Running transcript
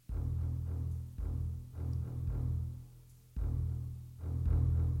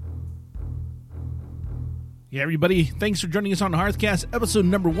Yeah, everybody, thanks for joining us on Hearthcast, episode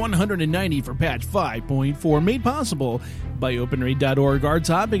number 190 for patch 5.4, made possible by OpenRaid.org. Our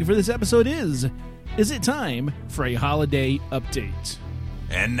topic for this episode is it time for a holiday update?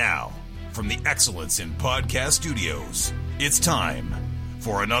 And now, from the Excellence in Podcast Studios, it's time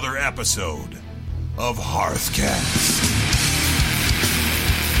for another episode of Hearthcast.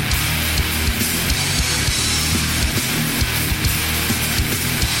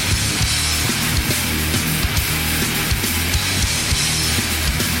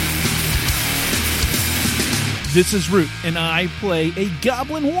 This is Root, and I play a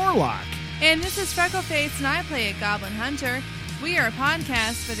Goblin Warlock. And this is Freckleface, and I play a Goblin Hunter. We are a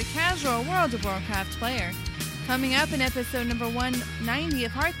podcast for the casual World of Warcraft player. Coming up in episode number 190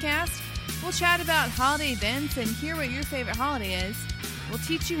 of Hearthcast, we'll chat about holiday events and hear what your favorite holiday is. We'll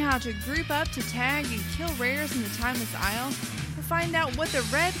teach you how to group up to tag and kill rares in the Timeless Isle. We'll find out what the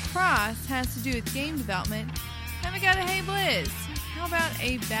Red Cross has to do with game development. And we got a Hey Blizz, how about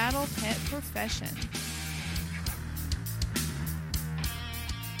a battle pet profession?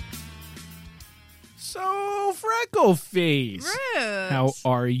 So, Freckleface, Rude. how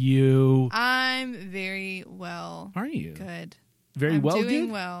are you? I'm very well. Are you? Good. Very I'm well, doing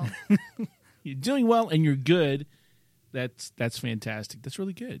good? well. You're doing well, and you're good. That's fantastic. That's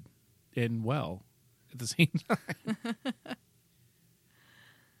really good and well at the same time.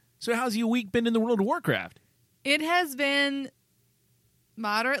 So how's your week been in the World of Warcraft? It has been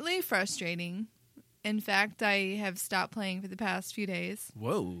moderately frustrating. In fact, I have stopped playing for the past few days.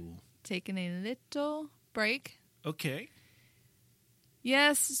 Whoa. Taken a little break. Okay.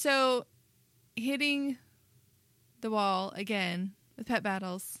 Yes, so hitting the wall again with pet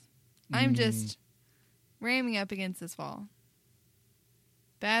battles. I'm just ramming up against this wall.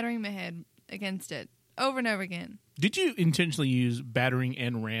 Battering my head against it over and over again. Did you intentionally use battering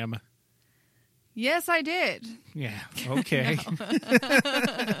and ram? Yes, I did. Yeah, okay.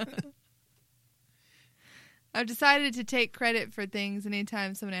 I've decided to take credit for things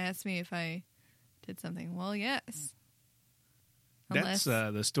anytime someone asks me if I did something. Well, yes. That's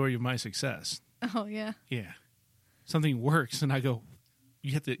the story of my success. Oh, yeah. Yeah. Something works, and I go,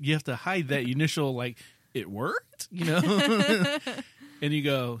 you have to hide that initial, like, it worked? You know? And you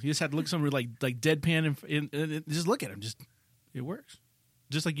go, you just have to look somewhere like deadpan and just look at him. Just, it works.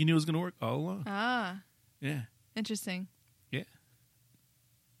 Just like you knew it was going to work all along. Ah. Yeah. Interesting. Yeah.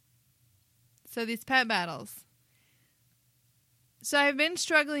 So these pet battles. So I've been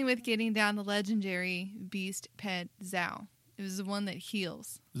struggling with getting down the legendary beast pet Zao. It was the one that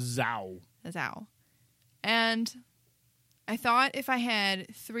heals. Zao. Zao. And I thought if I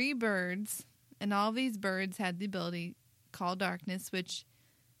had 3 birds, and all of these birds had the ability Call Darkness, which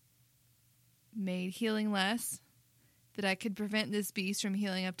made healing less, that I could prevent this beast from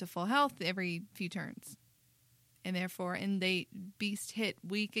healing up to full health every few turns. And therefore, beast hit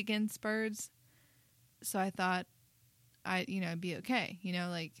weak against birds. So I thought I'd be okay.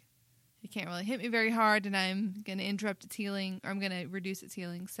 Like, it can't really hit me very hard, and I'm going to interrupt its healing, or I'm going to reduce its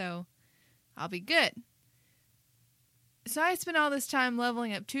healing, so I'll be good. So I spent all this time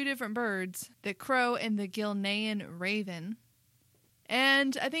leveling up 2 different birds, the crow and the Gilnean raven.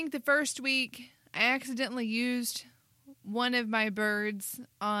 And I think the first week, I accidentally used one of my birds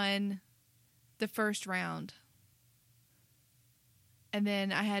on the first round. And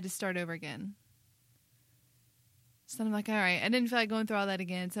then I had to start over again. So I'm like, all right, I didn't feel like going through all that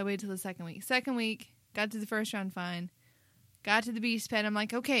again, so I waited till the second week. Second week, got to the first round fine. Got to the beast pet, I'm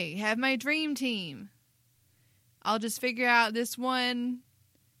like, okay, have my dream team. I'll just figure out this one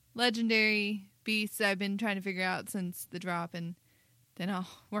legendary beast that I've been trying to figure out since the drop, and then I'll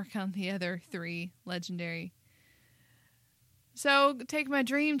work on the other 3 legendary. So, take my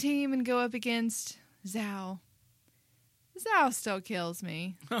dream team and go up against Zao. Zao still kills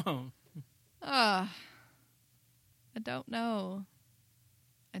me. Oh. I don't know.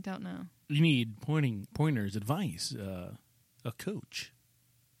 You need pointers, advice, a coach.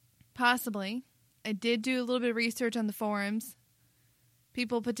 Possibly. I did do a little bit of research on the forums.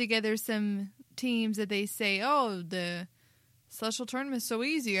 People put together some teams that they say, oh, the Celestial Tournament's so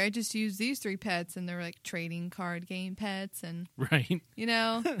easy. I just use these 3 pets, and they're like trading card game pets, and right.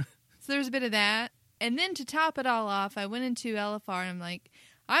 So there's a bit of that. And then to top it all off, I went into LFR, and I'm like,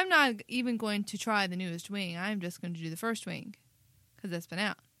 I'm not even going to try the newest wing. I'm just going to do the first wing, because that's been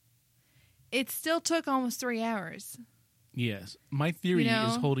out. It still took almost 3 hours. Yes. My theory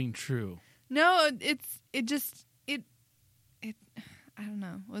is holding true. No, it I don't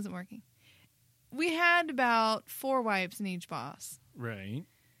know. It wasn't working. We had about 4 wipes in each boss. Right.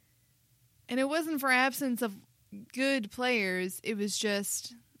 And it wasn't for absence of good players. It was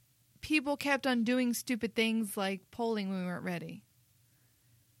just people kept on doing stupid things like polling when we weren't ready.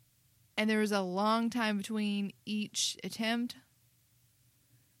 And there was a long time between each attempt.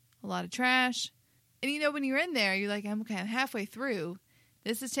 A lot of trash. And when you're in there, you're like, I'm halfway through.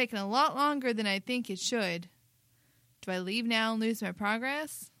 This is taking a lot longer than I think it should. Do I leave now and lose my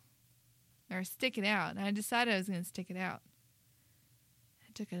progress? Or stick it out? And I decided I was going to stick it out.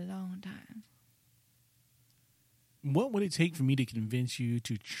 It took a long time. What would it take for me to convince you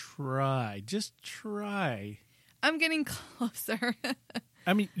to try? Just try. I'm getting closer.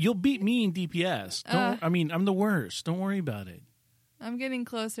 I mean, you'll beat me in DPS. I'm the worst. Don't worry about it. I'm getting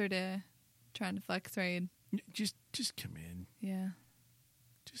closer to trying to flex raid. Just come in. Yeah.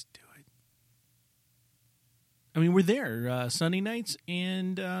 Just do it. I mean, we're there Sunday nights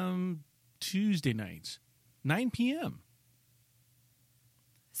and Tuesday nights, 9 p.m.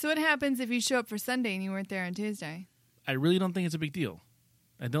 So what happens if you show up for Sunday and you weren't there on Tuesday? I really don't think it's a big deal.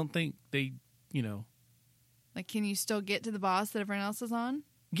 I don't think they, Like, can you still get to the boss that everyone else is on?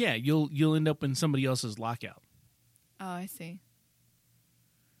 Yeah, you'll end up in somebody else's lockout. Oh, I see.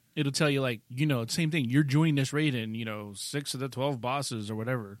 It'll tell you, same thing. You're joining this raid and, 6 of the 12 bosses or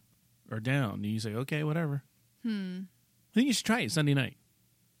whatever are down. And you say, okay, whatever. I think you should try it Sunday night.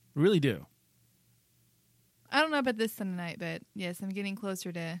 Really do. I don't know about this Sunday night, but yes, I'm getting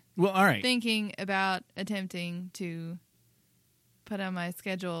closer to all right. Thinking about attempting to put on my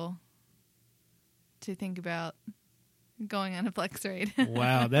schedule to think about going on a flex raid.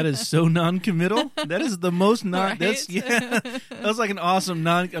 Wow, that is so non-committal. That is the most Right? That was like an awesome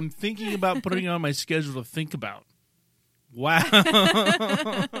I'm thinking about putting it on my schedule to think about. Wow.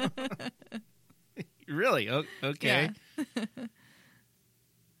 Really? Okay. Yeah.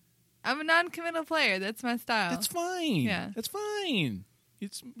 I'm a non-committal player. That's my style. That's fine. Yeah. That's fine.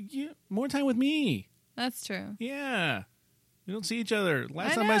 It's more time with me. That's true. Yeah. We don't see each other.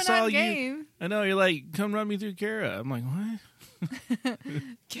 Last time know, I saw not you, game. I know, you're like, come run me through Kara. I'm like, what?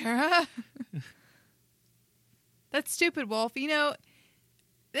 Kara? That's stupid, Wolf.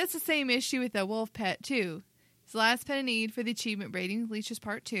 That's the same issue with the wolf pet, too. It's the last pet I need for the achievement rating, Leashes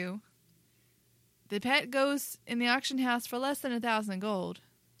Part 2. The pet goes in the auction house for less than 1,000 gold.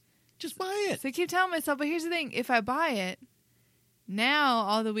 Just buy it. So I keep telling myself, but here's the thing. If I buy it, now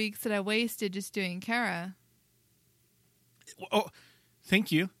all the weeks that I wasted just doing Kara. Oh,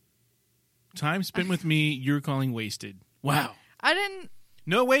 thank you. Time spent with me, you're calling wasted. Wow. I didn't...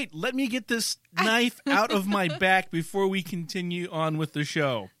 No, wait. Let me get this knife out of my back before we continue on with the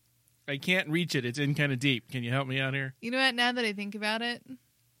show. I can't reach it. It's in kind of deep. Can you help me out here? You know what? Now that I think about it,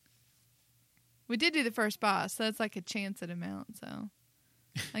 we did do the first boss, so that's like a chance at amount, so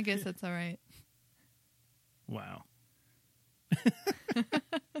I guess that's all right. Wow.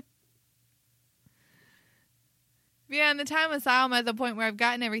 Yeah, in the time of Asylum, I'm at the point where I've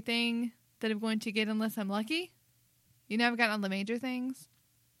gotten everything that I'm going to get unless I'm lucky. I've gotten all the major things.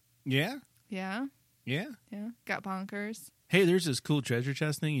 Yeah? Yeah. Yeah? Yeah. Got bonkers. Hey, there's this cool treasure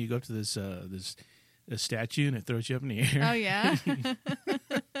chest thing. You go up to this statue and it throws you up in the air. Oh, yeah?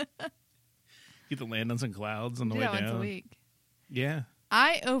 Get to land on some clouds on the Do way that down. once a week. Yeah.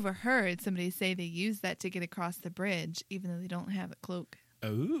 I overheard somebody say they use that to get across the bridge, even though they don't have a cloak.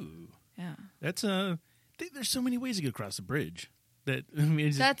 Oh. Yeah. That's there's so many ways to get across the bridge.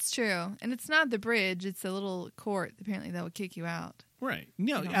 That's true. And it's not the bridge, it's a little court, apparently, that would kick you out. Right.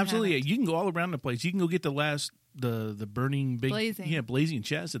 No, don't absolutely. have it. You can go all around the place. You can go get the burning big blazing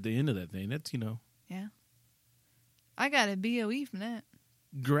chest at the end of that thing. That's, Yeah. I got a BOE from that.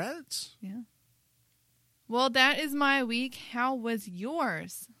 Grats. Yeah. Well, that is my week. How was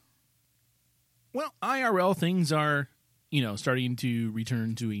yours? Well, IRL things are, starting to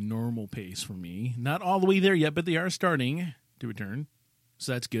return to a normal pace for me. Not all the way there yet, but they are starting to return.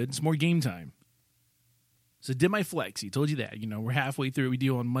 So that's good. It's more game time. So did my flex. He told you that. We're halfway through. We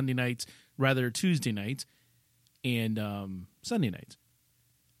do on Monday nights, rather Tuesday nights, and Sunday nights.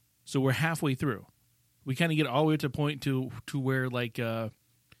 So we're halfway through. We kind of get all the way to the point to where, there's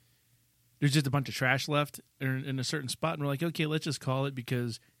just a bunch of trash left in a certain spot, and we're like, okay, let's just call it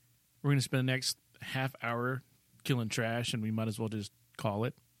because we're going to spend the next half hour killing trash, and we might as well just call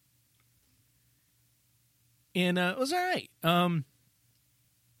it. And it was all right. One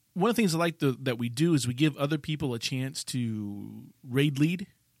of the things I like that we do is we give other people a chance to raid lead.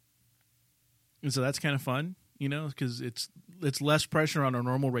 And so that's kind of fun, because it's less pressure on our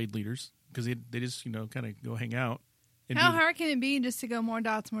normal raid leaders because they just, kind of go hang out. How hard can it be just to go more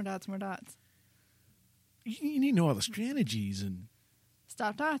dots, more dots, more dots? You need to know all the strategies and...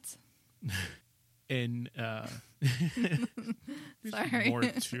 Stop dots. And Sorry. more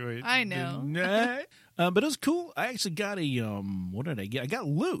to it. I know. But it was cool. I actually got what did I get? I got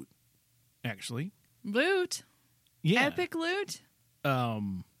loot. actually. Loot. Yeah. Epic loot. I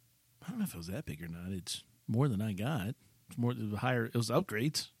don't know if it was epic or not. It's more than I got. It's more higher. It was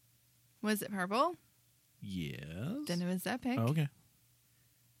upgrades. Was it purple? Yes. Then it was epic. Oh, okay.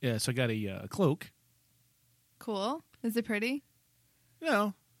 Yeah, so I got a cloak. Cool. Is it pretty?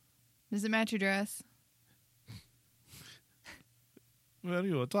 No. Does it match your dress? What do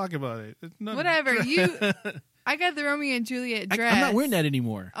you want to talk about it? It's not Whatever. I got the Romeo and Juliet dress. I'm not wearing that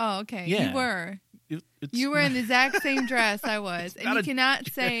anymore. Oh, okay. Yeah. You were. It's You were in the exact same dress I was. And not you cannot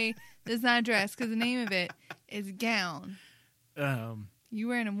say it's not a dress because the name of it is gown. You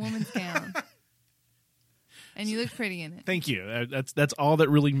were in a woman's gown. And you look pretty in it. Thank you. That's all that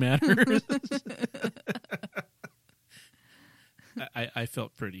really matters. I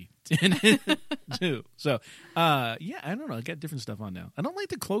felt pretty in it too. So, yeah, I don't know. I got different stuff on now. I don't like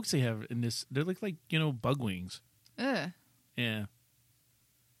the cloaks they have in this. They look like bug wings. Ugh. Yeah.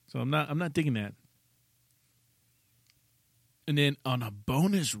 So I'm not digging that. And then on a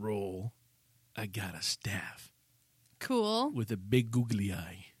bonus roll, I got a staff Cool. with a big googly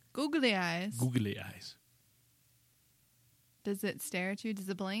eye. Googly eyes. Googly eyes. Does it stare at you? Does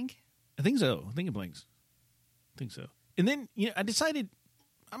it blink? I think so. I think it blinks. I think so. And then I decided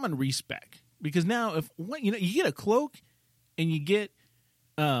I'm gonna respec because now if you get a cloak and you get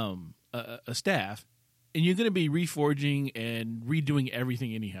a staff, and you're gonna be reforging and redoing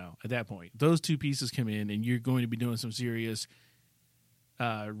everything anyhow. At that point, those two pieces come in, and you're going to be doing some serious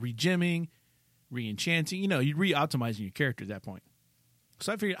regemming, re-enchanting. You're re-optimizing your character at that point.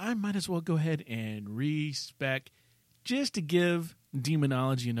 So I figured I might as well go ahead and respec just to give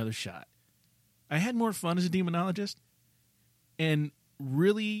demonology another shot. I had more fun as a demonologist, and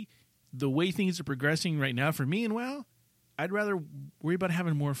really, the way things are progressing right now for me in WoW, I'd rather worry about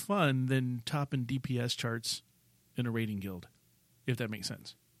having more fun than topping DPS charts in a raiding guild, if that makes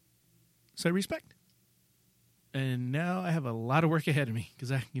sense. So I respect. And now I have a lot of work ahead of me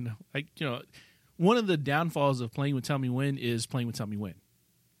because one of the downfalls of playing with Tell Me When is playing with Tell Me When.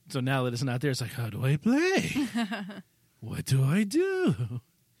 So now that it's not there, it's like, how do I play? What do I do?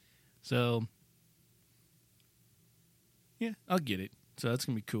 So, yeah, I'll get it. So that's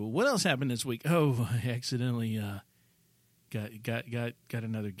gonna be cool. What else happened this week? Oh, I accidentally got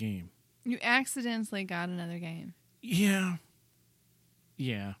another game. You accidentally got another game. Yeah.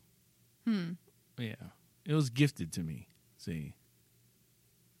 Yeah. It was gifted to me. See.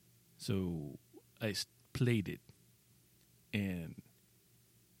 So I played it, and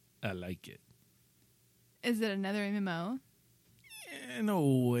I like it. Is it another MMO? In a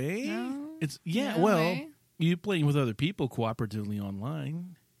way. No? It's yeah. No well, way? you're playing with other people cooperatively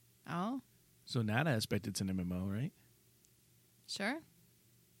online. Oh, So in that aspect, it's an MMO, right? sure.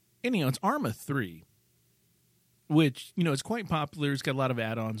 Anyhow, it's Arma 3, which, it's quite popular. It's got a lot of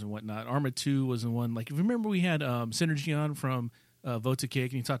add-ons and whatnot. Arma 2 was the one, like, if you remember, we had Synergy on from Votakik,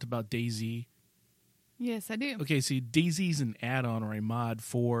 and he talked about DayZ. Yes, I do. Okay, so DayZ's an add-on or a mod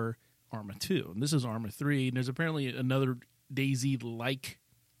for Arma 2. And this is Arma 3, and there's apparently another DayZ-like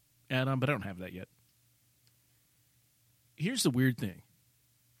add-on, but I don't have that yet. Here's the weird thing.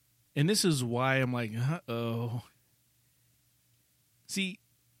 And this is why I'm like, uh-oh. See,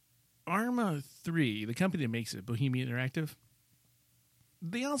 Arma 3, the company that makes it, Bohemian Interactive,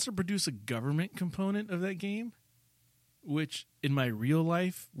 they also produce a government component of that game, which in my real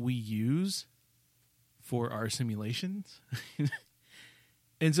life we use for our simulations.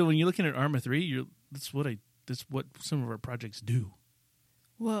 And so when you're looking at Arma 3, that's what some of our projects do.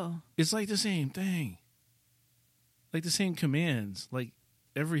 Whoa. It's like the same thing. Like the same commands, like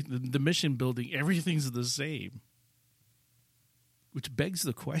the mission building, everything's the same. Which begs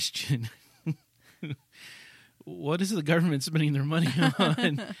the question, what is the government spending their money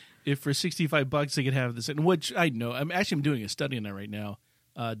on if for $65 they could have this? And which I know, I'm doing a study on that right now,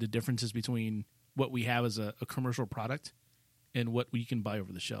 the differences between what we have as a commercial product and what we can buy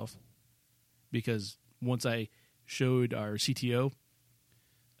over the shelf. Because once I showed our CTO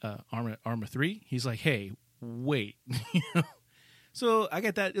Arma 3, he's like, hey, wait. So I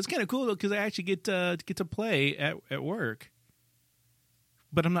got that. It's kind of cool though because I actually get to play at work,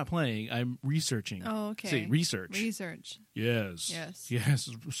 but I'm not playing. I'm researching. Oh, okay. Say research. Yes. Yes.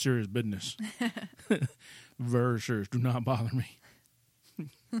 Serious business. Very serious. Do not bother me.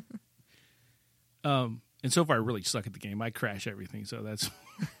 And so far, I really suck at the game. I crash everything, so that's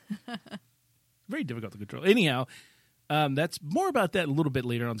very difficult to control. Anyhow, that's more about that a little bit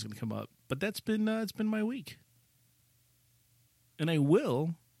later on. It's going to come up, but that's been it's been my week. And I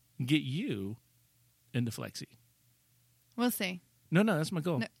will get you into Flexi. We'll see. No, that's my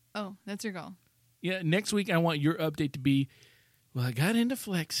goal. No, oh, that's your goal. Yeah, next week I want your update to be Well, I got into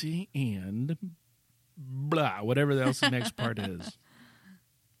Flexi and blah, whatever else the next part is.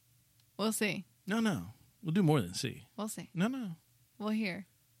 We'll see. No. We'll do more than see. We'll see. No. We'll hear.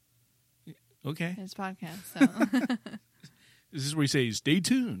 Okay. It's a podcast, so. This is where you say, stay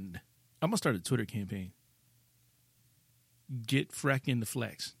tuned. I'm going to start a Twitter campaign. Get Freck into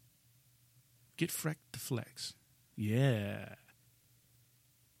Flex. Get Freck to Flex. Yeah.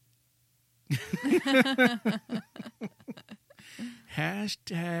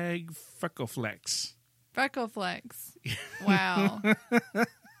 Hashtag Freckleflex. Freckleflex. Wow. Is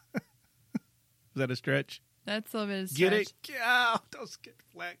that a stretch? That's a little bit of Get stretch. it? Oh, those get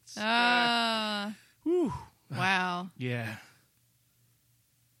flex. Whew. Wow. Yeah.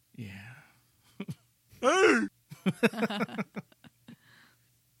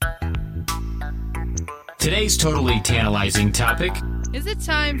 Today's totally tantalizing topic. Is it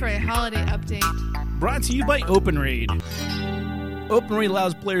time for a holiday update? Brought to you by OpenRaid. OpenRaid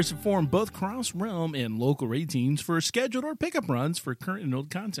allows players to form both cross-realm and local raid teams for scheduled or pickup runs for current and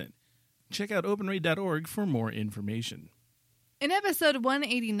old content. Check out openraid.org for more information. In episode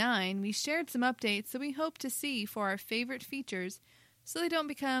 189, we shared some updates that we hope to see for our favorite features so they don't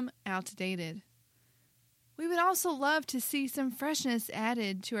become outdated. We would also love to see some freshness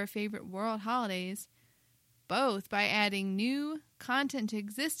added to our favorite world holidays, both by adding new content to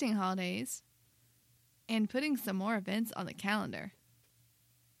existing holidays and putting some more events on the calendar.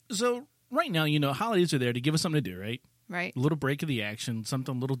 So, right now, holidays are there to give us something to do, right? Right? A little break of the action,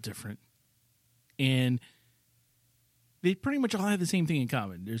 something a little different. And they pretty much all have the same thing in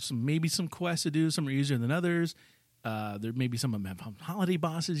common. There's maybe some quests to do. Some are easier than others. There may be some holiday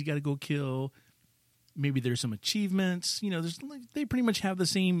bosses you got to go kill. Maybe there's some achievements. They pretty much have the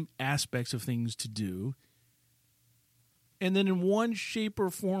same aspects of things to do. And then in one shape or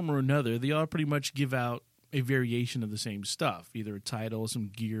form or another, they all pretty much give out a variation of the same stuff. Either a title, some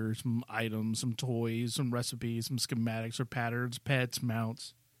gear, some items, some toys, some recipes, some schematics or patterns, pets,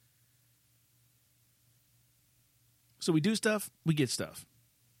 mounts. So we do stuff, we get stuff.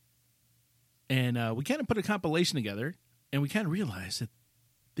 And we kind of put a compilation together, and we kind of realized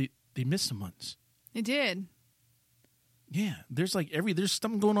that they missed some months. They did. Yeah, there's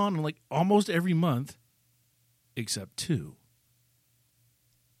something going on in almost every month, except 2.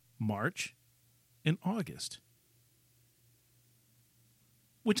 March and August.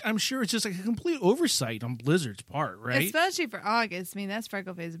 Which I'm sure is just a complete oversight on Blizzard's part, right? Especially for August. I mean, that's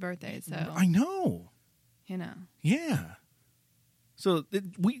Freckleface's birthday, so. I know. Yeah. So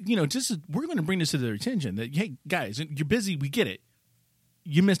we're going to bring this to their attention that, hey, guys, you're busy. We get it.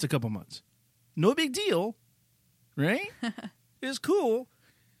 You missed a couple months. No big deal, right? It's cool.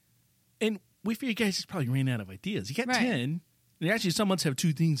 And we figure you guys just probably ran out of ideas. You got right. 10. And actually, some months have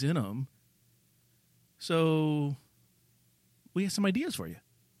 2 things in them. So we have some ideas for you.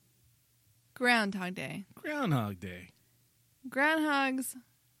 Groundhog Day. Groundhogs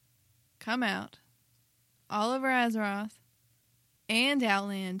come out all over Azeroth and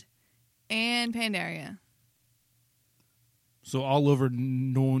Outland and Pandaria. So all over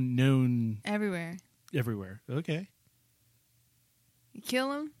known everywhere. Okay. You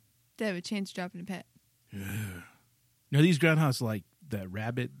kill them, they have a chance of dropping a pet. Yeah. Now these groundhogs like that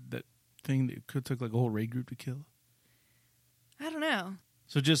rabbit, that thing that could took a whole raid group to kill? I don't know.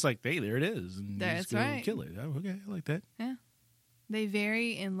 So just hey, there it is. And that's just go right. Kill it. Oh, okay, I like that. Yeah. They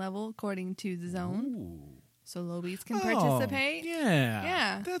vary in level according to the zone. Ooh. So lobies can participate.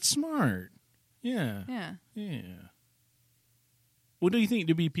 Yeah. That's smart. Yeah. What do you think?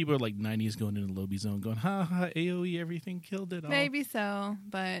 There'd be people 90s going into the lobby zone going, ha ha, AoE, everything killed it all. Maybe so,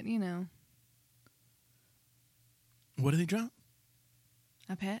 but What do they drop?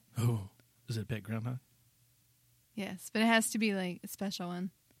 A pet. Oh, is it a pet groundhog? Yes, but it has to be a special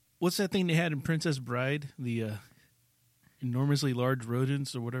one. What's that thing they had in Princess Bride? The enormously large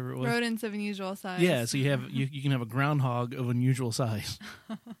rodents or whatever it was? Rodents of unusual size. Yeah, so you can have a groundhog of unusual size.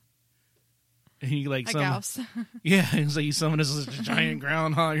 And you a grouse. Yeah, it's you summon this giant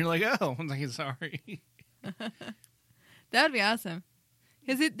groundhog. You're like, oh, I'm sorry. That would be awesome.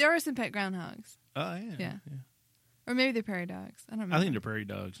 Because there are some pet groundhogs. Oh, yeah. Or maybe they're prairie dogs. I don't know. I think they're prairie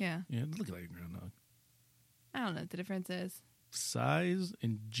dogs. Yeah. Yeah, they look like a groundhog. I don't know what the difference is. Size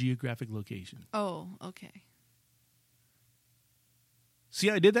and geographic location. Oh, okay. See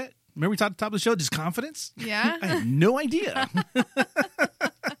how I did that? Remember we talked at the top of the show, just confidence? Yeah? I had no idea.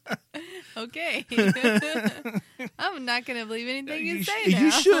 Okay. I'm not going to believe anything you say now.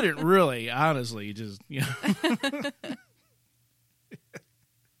 You shouldn't, really. Honestly, just,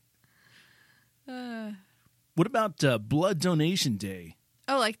 What about Blood Donation Day?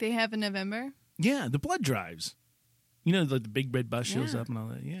 Oh, like they have in November? Yeah, the blood drives. You know, like the big red bus shows up and all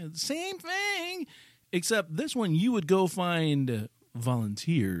that. Yeah, same thing. Except this one, you would go find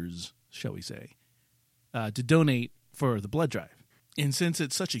volunteers, shall we say, to donate for the blood drive. And since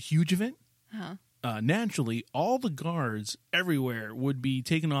it's such a huge event, naturally, all the guards everywhere would be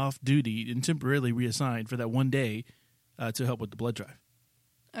taken off duty and temporarily reassigned for that one day to help with the blood drive.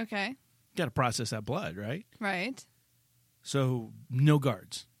 Okay. Got to process that blood, right? Right. So no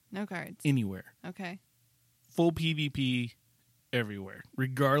guards No guards. anywhere. Okay. Full PvP everywhere,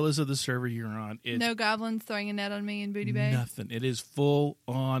 regardless of the server you're on. It's No goblins throwing a net on me in Booty Bay? nothing. It is full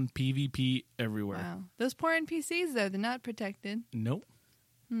on PvP everywhere. Wow. Those poor NPCs, though, they're not protected. Nope.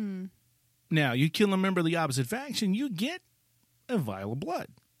 Now, you kill a member of the opposite faction, you get a vial of blood.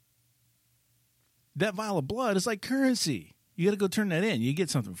 That vial of blood is like currency. You got to go turn that in. You get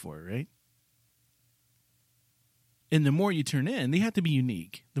something for it, right? And the more you turn in, they have to be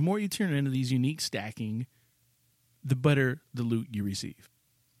unique. The more you turn into these unique stacking, the better the loot you receive.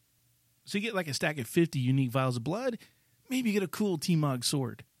 So you get like a stack of 50 unique vials of blood, maybe you get a cool T-Mog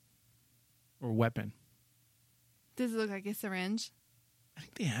sword or weapon. Does it look like a syringe? I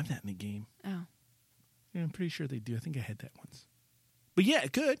think they have that in the game. Oh. Yeah, I'm pretty sure they do. I think I had that once. But yeah,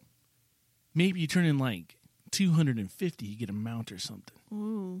 it could. Maybe you turn in like 250, you get a mount or something.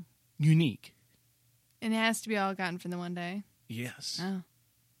 Ooh. Unique. And it has to be all gotten from the one day? Yes. Oh.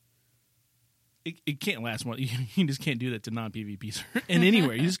 It can't last one. You just can't do that to non-PvPs. And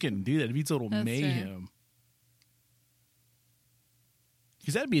anywhere, you just can't do that. It'd be total That's mayhem.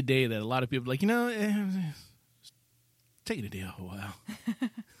 Because that'd be a day that a lot of people are like, take a day off a while.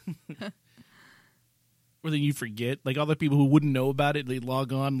 Or then you forget. Like all the people who wouldn't know about it, they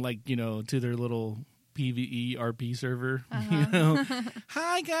log on like, to their little PvE RP server.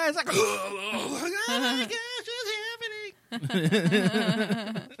 Hi guys. Like, oh my gosh, what's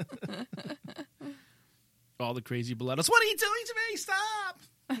happening? All the crazy blood. What are you doing to me? Stop.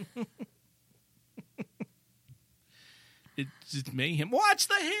 It's just mayhem. Watch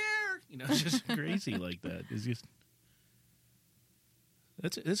the hair. It's just crazy like that. It's just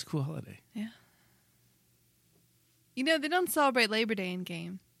that's a cool holiday. Yeah. They don't celebrate Labor Day in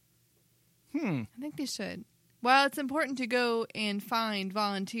game. I think they should. While it's important to go and find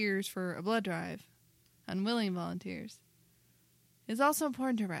volunteers for a blood drive, unwilling volunteers, it's also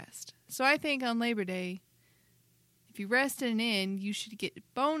important to rest. So I think on Labor Day, if you rest in an inn, you should get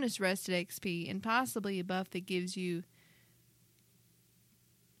bonus rested XP and possibly a buff that gives you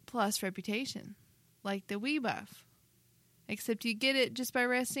plus reputation, like the Wii buff. Except you get it just by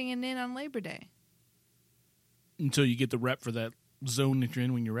resting in an inn on Labor Day. Until you get the rep for that zone that you're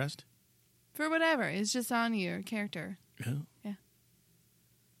in when you rest? For whatever. It's just on your character. Yeah.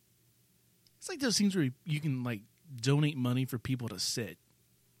 It's like those things where you can, like, donate money for people to sit.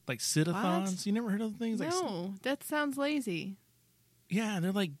 Like sit-a-thons. What? You never heard of things? No, that sounds lazy. Yeah,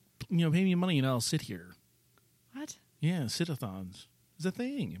 they're like, pay me money and I'll sit here. What? Yeah, sit-a-thons. It's a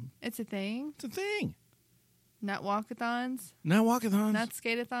thing. It's a thing? It's a thing. Not walkathons? Not walkathons. Not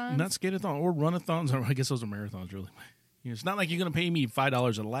skate-a-thons? Not skate-a-thon or run-a-thons. Or I guess those are marathons, really. It's not like you're going to pay me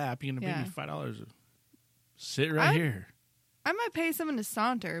 $5 a lap. You're going to pay me $5 to sit right here. I might pay someone to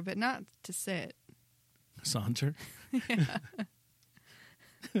saunter, but not to sit. Saunter? Yeah.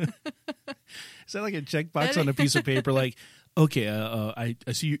 Is that like a checkbox on a piece of paper? Like, okay, I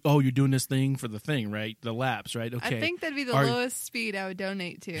see you. Oh, you're doing this thing for the thing, right? The laps, right? Okay. I think that'd be the lowest speed I would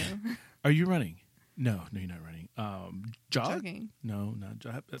donate to. Are you running? No, you're not running. Jogging? No, not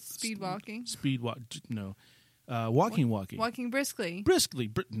jog. Speed walking? Speed walk? No. Walking. Walking briskly?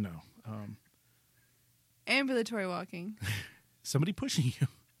 No. Ambulatory walking? Somebody pushing you?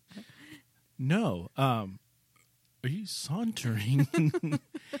 No. Are you sauntering?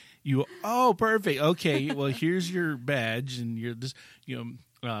 Perfect. Okay, well, here's your badge, and you're just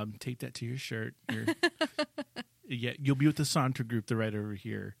tape that to your shirt. Yeah, you'll be with the saunter group. They're right over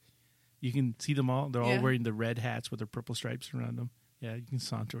here. You can see them all. They're all wearing the red hats with their purple stripes around them. Yeah, you can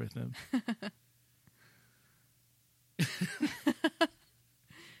saunter with them.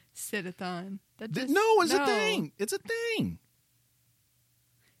 Sit-a-thon. It's a thing. It's a thing.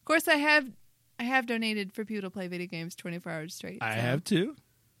 Of course, I have donated for people to play video games 24 hours straight. I have too.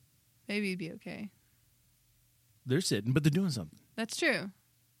 Maybe you'd be okay. They're sitting, but they're doing something. That's true.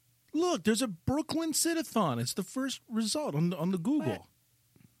 Look, there's a Brooklyn Sit-a-thon. It's the first result on the Google. What?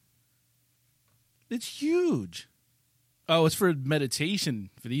 It's huge. Oh, it's for meditation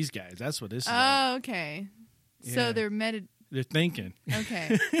for these guys. That's what this is. Oh, okay. Yeah. So they're thinking.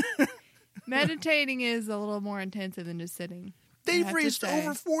 Okay. Meditating is a little more intensive than just sitting. They've raised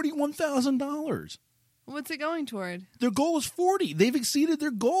over $41,000. What's it going toward? Their goal is 40. They've exceeded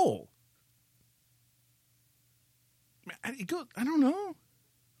their goal. I don't know.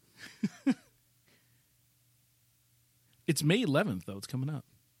 It's May 11th, though. It's coming up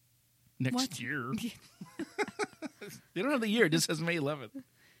next year. They don't have the year. It just says May 11th.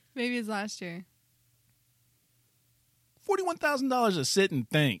 Maybe it's last year. $41,000 to sit and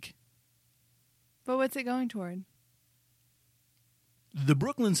think. But what's it going toward? The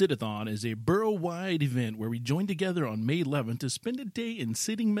Brooklyn Sit-a-thon is a borough-wide event where we join together on May 11th to spend a day in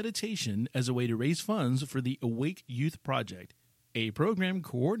sitting meditation as a way to raise funds for the Awake Youth Project, a program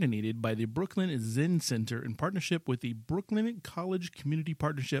coordinated by the Brooklyn Zen Center in partnership with the Brooklyn College Community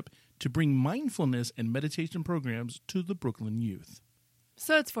Partnership to bring mindfulness and meditation programs to the Brooklyn youth.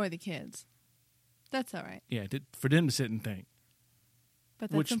 So it's for the kids. That's all right. Yeah, for them to sit and think. But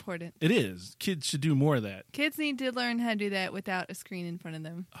that's important. It is. Kids should do more of that. Kids need to learn how to do that without a screen in front of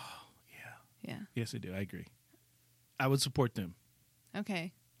them. Oh, yeah. Yeah. Yes, I do. I agree. I would support them.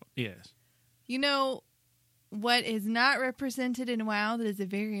 Okay. Yes. You know what is not represented in WoW that is a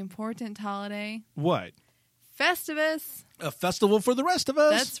very important holiday? What? Festivus. A festival for the rest of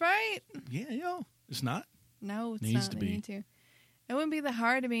us. That's right. Yeah, it's not. No, it's Needs not. to They be. need to. It wouldn't be that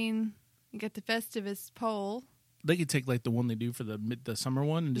hard. I mean, you get the Festivus pole. They could take like the one they do for the summer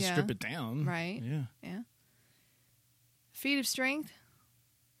one and just Yeah. strip it down. Right. Yeah. Feat of strength.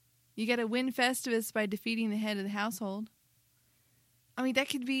 You got to win Festivus by defeating the head of the household. I mean, that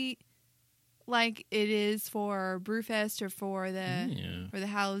could be like it is for Brewfest or for the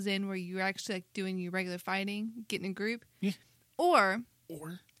Hallows Inn, where you're actually like doing your regular fighting, getting a group. Yeah. Or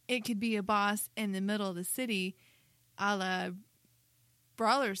it could be a boss in the middle of the city, a la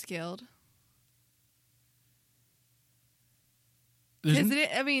Brawlers Guild. Because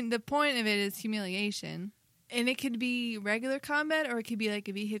the point of it is humiliation. And it could be regular combat, or it could be like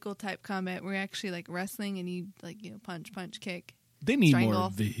a vehicle type combat where you're actually like wrestling and you punch, kick. They need strangle. more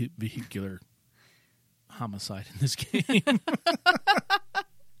vehicular homicide in this game.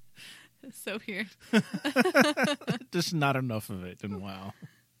 It's so weird. Just not enough of it, and wow.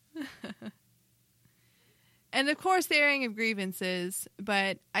 And of course, the airing of grievances,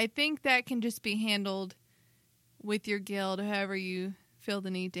 but I think that can just be handled with your guild, however you feel the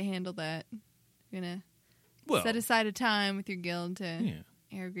need to handle that. You're going to set aside a time with your guild to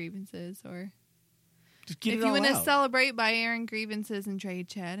air grievances, or just get if it you all want to out. celebrate by airing grievances in trade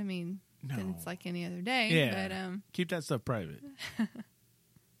chat, I mean, No. then it's like any other day. Yeah, But, keep that stuff private.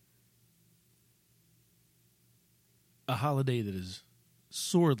 A holiday that is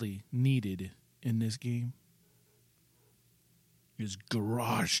sorely needed in this game is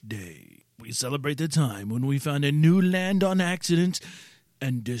Garage Day. We celebrate the time when we found a new land on accident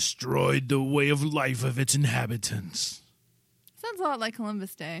and destroyed the way of life of its inhabitants. sounds a lot like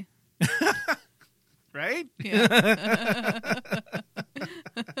Columbus Day. Right? Yeah.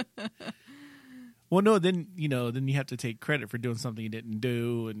 Well, no, then you have to take credit for doing something you didn't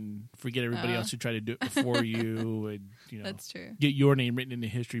do and forget everybody else who tried to do it before you, and That's true. get your name written in the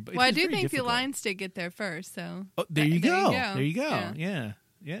history. But Well, I it's do very think difficult. the Lions did get there first, so. Oh, there you go. There you go. Yeah.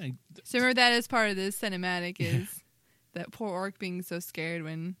 Yeah. So remember that as part of this cinematic is that poor orc being so scared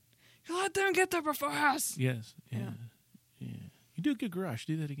when you let them get there before us. Yes. Yeah. You do a good garage.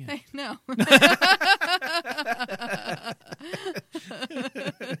 Do that again. Hey, no.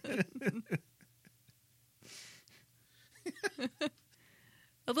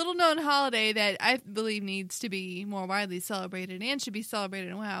 A little known holiday that I believe needs to be more widely celebrated and should be celebrated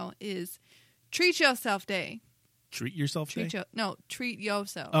in WoW is Treat Yourself Day. Treat yourself. Treat yourself. Treat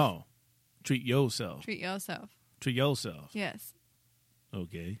yourself. Treat yourself. Treat yourself. Yes.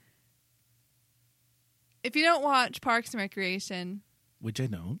 Okay. If you don't watch Parks and Recreation, Which I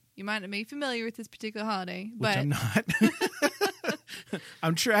don't. you might not be familiar with this particular holiday, Which but I'm not.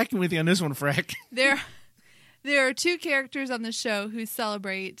 I'm tracking with you on this one, Frack. there are two characters on the show who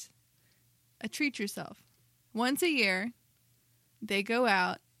celebrate a treat yourself. Once a year, they go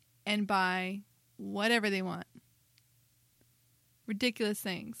out and buy whatever they want. Ridiculous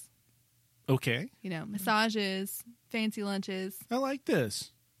things. Okay. Massages, fancy lunches, I like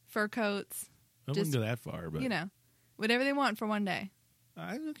this. fur coats, I wouldn't go that far, but whatever they want for one day.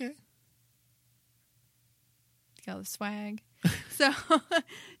 Okay. Got the swag. So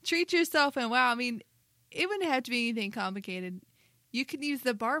treat yourself, and wow, I mean, it wouldn't have to be anything complicated. You could use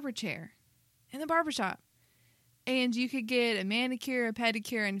the barber chair in the barbershop, and you could get a manicure, a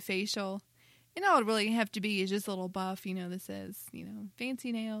pedicure, and facial. And all it really have to be is just a little buff, that says,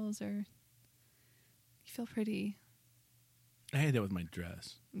 fancy nails, or you feel pretty. I had that with my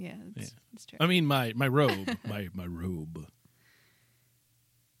dress. Yeah, that's true. I mean, my robe. my robe.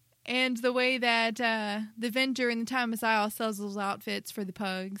 And the way that the vendor in the Timeless Isle sells those outfits for the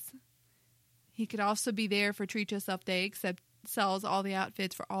pugs, He could also be there for Treat Yourself Day, except sells all the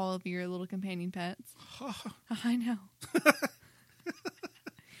outfits for all of your little companion pets. I know.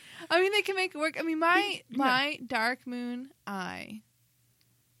 I mean, they can make it work. I mean, my Dark Moon Eye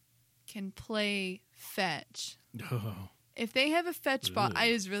can play fetch. Oh. If they have a fetch ball,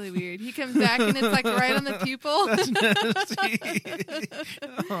 it was really weird. He comes back and it's like right on the pupil.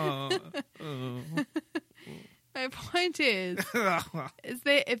 My point is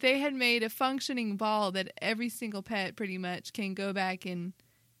if they had made a functioning ball that every single pet pretty much can go back and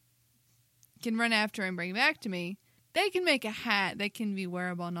can run after and bring back to me, they can make a hat that can be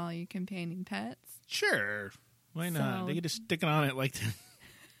wearable on all your companion pets. Sure. Why not? So- They could just stick it on it like that.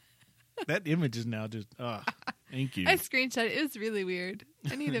 That image is now just, thank you. I screenshot it. It was really weird.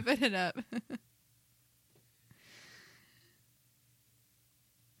 I need to put it up.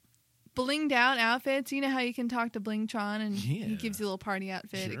 Blinged out outfits. You know how you can talk to Blingtron and Yeah. he gives you a little party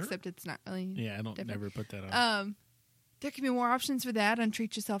outfit, Sure. except it's not really. Yeah, I don't different. never put that on. There can be more options for that on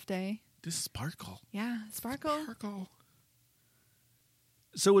Treat Yourself Day. This is sparkle. Yeah, sparkle. Sparkle.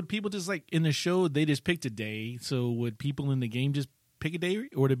 So would people just like in the show, they just picked a day. So would people in the game just pick a day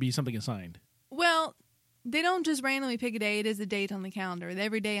or would it be something assigned? Well, they don't just randomly pick a day. It is a date on the calendar.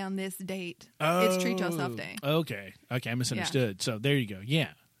 Every day on this date, it's Treat Yourself Day. Okay. I misunderstood. So there you go. Yeah.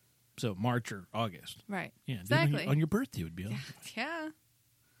 So March or August. Right. Yeah. do it Exactly. On your birthday would be awesome. Yeah.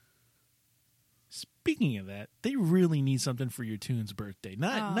 Speaking of that, they really need something for your tune's birthday.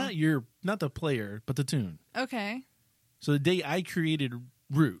 Not the player, but the tune. Okay. So the day I created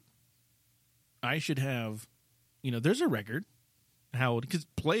Root, I should have, there's a record. How, because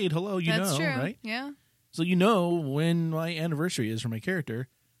played, hello, That's true. right? Yeah. So you know when my anniversary is for my character.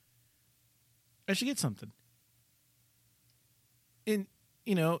 I should get something. And,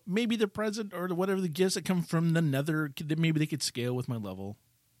 maybe the present or whatever the gifts that come from the nether, maybe they could scale with my level.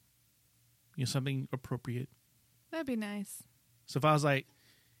 Something appropriate. That'd be nice. So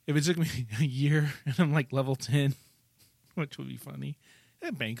if it took me a year and I'm like level 10, which would be funny,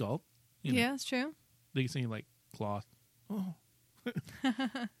 bank alt. Yeah, it's true. They can say like cloth. Oh,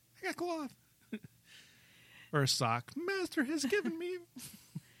 I got cloth. Or a sock. Master has given me.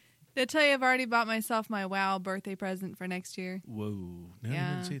 They tell you I've already bought myself my WoW birthday present for next year. Whoa. No, I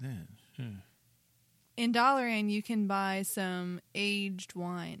Yeah. didn't say that. In Dollaran, you can buy some aged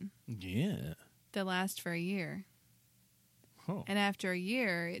wine Yeah. that lasts for a year. Oh. And after a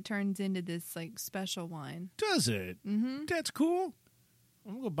year, it turns into this like special wine. Does it? Mm-hmm. That's cool.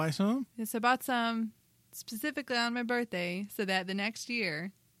 I'm going to go buy some. So I bought some specifically on my birthday so that the next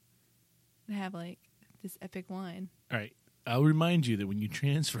year I have like this epic wine. All right. I'll remind you that when you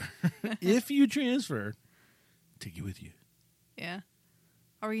transfer, if you transfer, take it with you. Yeah.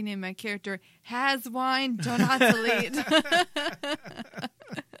 Or rename my character Has Wine Donatelli.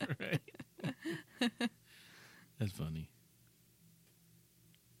 Right. That's funny.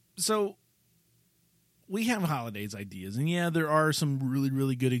 So we have holidays ideas, and yeah, there are some really,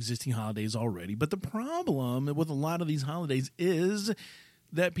 really good existing holidays already. But the problem with a lot of these holidays is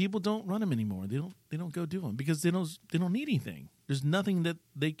that people don't run them anymore. They don't go do them because they don't need anything. There's nothing that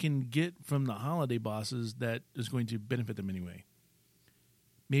they can get from the holiday bosses that is going to benefit them anyway.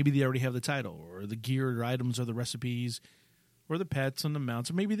 Maybe they already have the title, or the gear or items, or the recipes, or the pets and the mounts,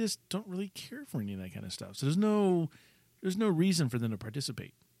 or maybe they just don't really care for any of that kind of stuff. So there's no reason for them to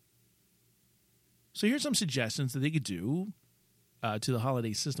participate. So here's some suggestions that they could do to the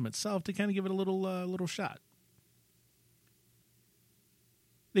holiday system itself to kind of give it a little shot.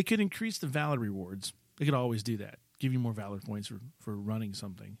 They could increase the valor rewards. They could always do that. Give you more valor points for running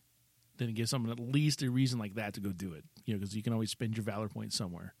something. Then give someone at least a reason like that to go do it. Because you can always spend your valor points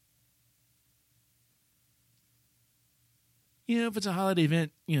somewhere. If it's a holiday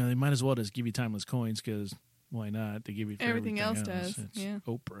event, they might as well just give you timeless coins because why not? They give you for Everything else does, It's yeah.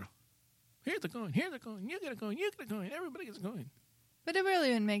 Oprah. Here's the coin. Here's the coin. You get a coin. You get a coin. Everybody gets a coin. But it really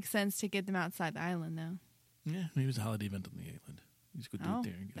wouldn't make sense to get them outside the island, though. Yeah, maybe it's a holiday event on the island. You just go do it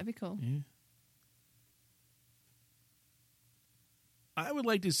there. And That'd be cool. Yeah. I would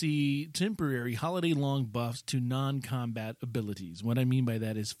like to see temporary holiday-long buffs to non-combat abilities. What I mean by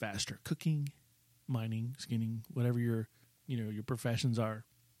that is faster cooking, mining, skinning, whatever your professions are.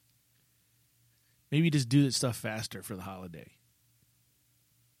 Maybe just do that stuff faster for the holiday.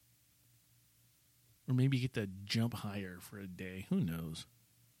 Or maybe get to jump higher for a day. Who knows?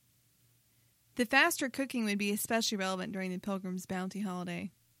 The faster cooking would be especially relevant during the Pilgrim's Bounty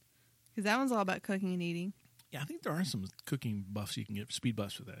holiday. Because that one's all about cooking and eating. Yeah, I think there are some cooking buffs you can get, speed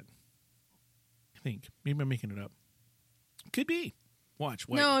buffs for that. I think. Maybe I'm making it up. Could be. Watch.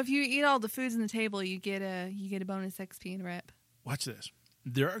 Wait. No, if you eat all the foods on the table, you get a bonus XP and rep. Watch this.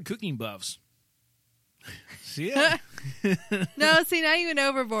 There are cooking buffs See ya. No, see, now you went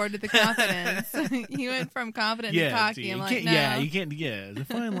overboard with the confidence. You went from confident to cocky. see, I'm you like, can't- no. Yeah, you can't. Yeah, it's a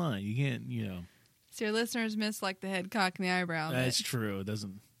fine line. You can't. So your listeners missed like the head cock and the eyebrow. but That's true. It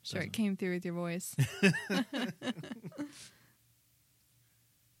doesn't. Sure, it doesn't- came through with your voice.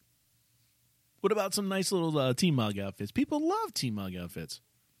 What about some nice little T-Mog outfits? People love T-Mog outfits.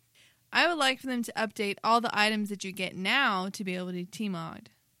 I would like for them to update all the items that you get now to be able to be T-Mogged.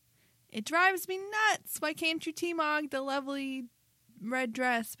 It drives me nuts. Why can't you T-Mog the lovely red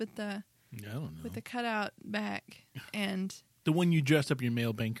dress with the I don't know. with the cutout back? And The one you dressed up your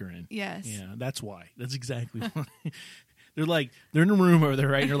male banker in. yes, Yeah, that's why. That's exactly why. They're in a room over there,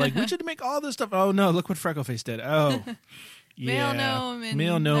 right? And they're like, we should make all this stuff. Oh, no, look what Freckleface did. Oh, yeah. Male gnome and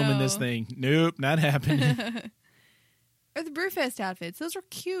Male gnome in no. this thing. Nope, not happening. or the Brewfest outfits. Those were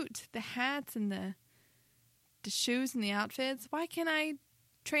cute. The hats and the shoes and the outfits. Why can't I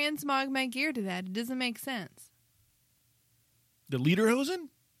transmog my gear to that? It doesn't make sense. The Lederhosen?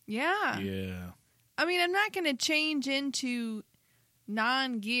 Yeah. Yeah. I mean, I'm not going to change into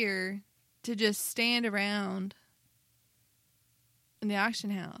non-gear to just stand around in the auction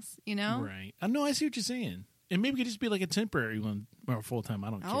house, you know? Right. I know, I see what you're saying. And maybe it could just be like a temporary one or full-time.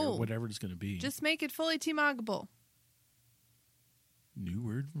 I don't care. Oh. Whatever it's going to be. Just make it fully T-moggable. New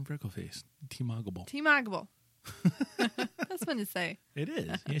word from Freckleface. T-Moggable. T-moggable. That's fun to say. It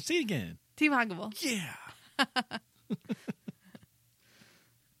is. Yeah, say it again. T-moggable. Yeah.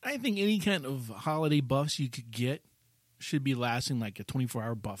 I think any kind of holiday buffs you could get should be lasting like a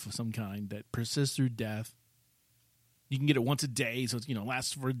 24-hour buff of some kind that persists through death. You can get it once a day, so it's,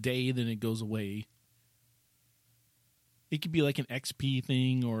 lasts for a day, then it goes away. It could be like an XP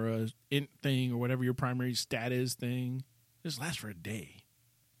thing or a int thing or whatever your primary stat is thing. Just lasts for a day.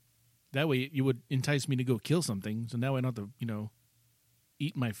 That way you would entice me to go kill something, so now I don't have to,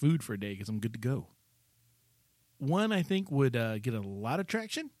 eat my food for a day because I'm good to go. One I think would get a lot of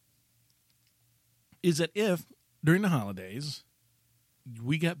traction is that if, during the holidays,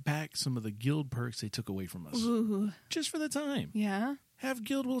 we got back some of the guild perks they took away from us. Ooh. Just for the time. Yeah. Have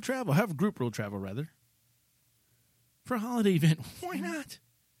group world travel, rather. For a holiday event, why not?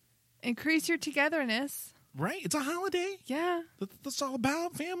 Increase your togetherness. Right? It's a holiday. Yeah. That's all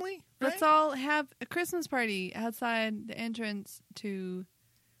about family. Let's Right? all have a Christmas party outside the entrance to...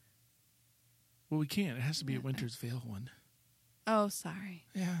 Well, we can't. It has to be a Winter's Veil one. Oh, sorry.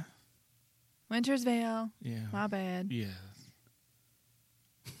 Yeah. Winter's Veil. Yeah. My bad. Yeah.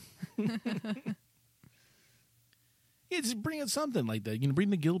 Yeah, just bring it something like that. Bring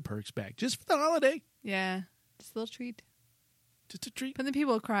the guild perks back just for the holiday. Yeah. Just a little treat. Just a treat. But then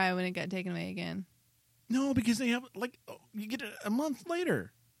people will cry when it got taken away again. No, because they have you get it a month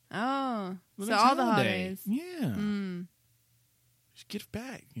later. Oh. The So next all the holiday. holidays. Yeah. Mm. Just get it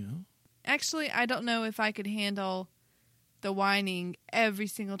back, Actually, I don't know if I could handle the whining every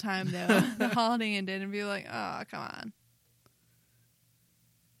single time, though. The holiday ended and be like, oh, come on.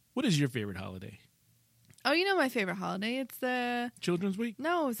 What is your favorite holiday? Oh, you know my favorite holiday? It's the... Children's Week?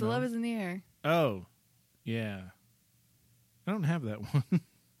 No, it's the No. Love is in the Air. Oh, yeah. I don't have that one.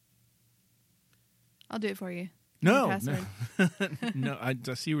 I'll do it for you. No, Password. no. I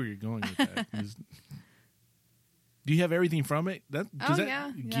see where you're going with that. Do you have everything from it?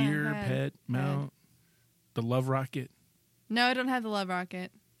 Yeah. Gear, I had- pet, mount, the love rocket. No, I don't have the Love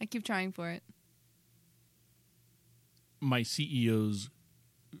Rocket. I keep trying for it. My CEO's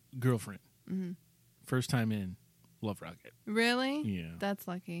girlfriend. Mm-hmm. First time in love rocket. Really? Yeah. That's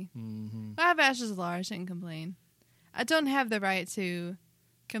lucky. Mm-hmm. I have Ashes of Lar. I shouldn't complain. I don't have the right to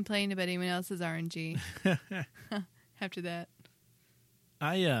complain about anyone else's RNG after that.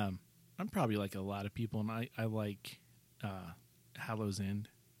 I'm probably like a lot of people, and I like Hallows End.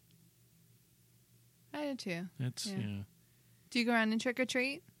 I do too. That's Yeah. yeah. Do you go around and trick or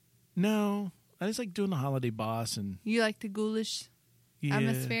treat? No, I just like doing the holiday boss and You like the ghoulish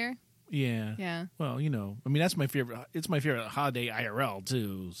atmosphere? Yeah. Yeah. Well, I mean, that's my favorite. It's my favorite holiday IRL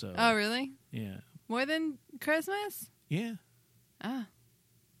too. So. Oh, really? Yeah. More than Christmas? Yeah. Ah.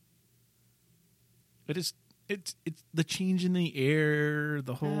 But it's the change in the air,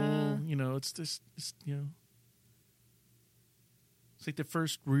 the whole, it's just, it's like the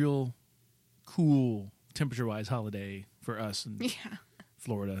first real cool temperature-wise holiday for us in Yeah.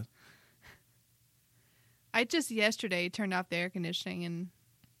 Florida. I just yesterday turned off the air conditioning in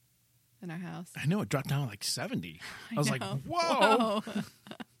our house. I know it dropped down like 70. I was like, know. whoa.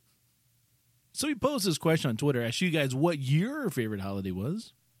 So we posed this question on Twitter, asked you guys what your favorite holiday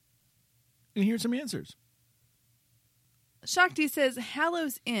was. And here's some answers. Shakti says,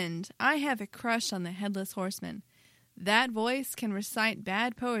 Hallows End. I have a crush on the Headless Horseman. That voice can recite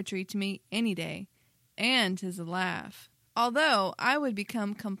bad poetry to me any day. and his laugh. Although I would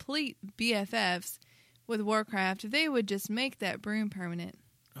become complete BFFs with Warcraft if they would just make that broom permanent.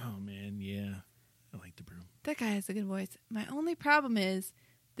 Oh, man, yeah. I like the broom. That guy has a good voice. My only problem is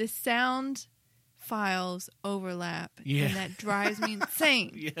the sound files overlap. Yeah. And that drives me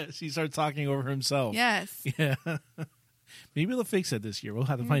insane. Yes, he starts talking over himself. Yes. Yeah. Maybe they'll fix it this year. We'll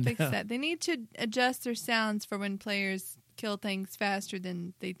have to find Fix out. that. They need to adjust their sounds for when players kill things faster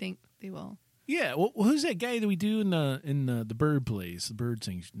than they think they will. Yeah. Well, who's that guy that we do in the bird plays? The bird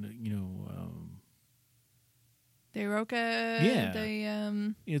sings. The Roca. Yeah.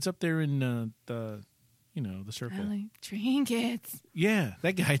 The It's up there in the circle. trinkets. Yeah,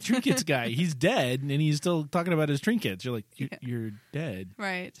 that guy, trinkets guy. He's dead, and he's still talking about his trinkets. You're like, you're dead.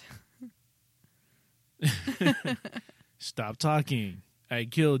 Right. Stop talking. I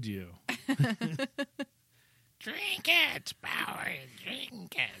killed you. Trinkets, power,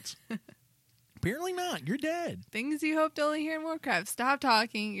 trinkets. Apparently not. You're dead. Things you hope to only hear in Warcraft. Stop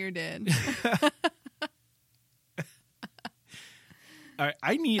talking. You're dead. All right,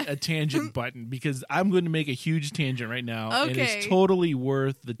 I need a tangent button because I'm going to make a huge tangent right now. And Okay. it's totally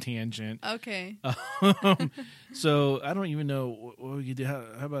worth the tangent. Okay. So I don't even know what we could do. How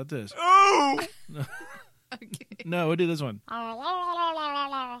about this? Okay. No, we'll do this one.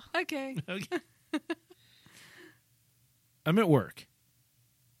 Okay. Okay. I'm at work,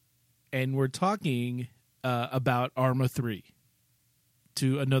 and we're talking about Arma 3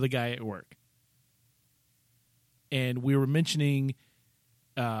 to another guy at work. And we were mentioning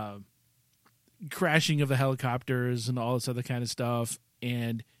crashing of the helicopters and all this other kind of stuff.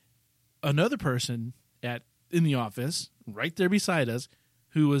 And another person in the office, right there beside us,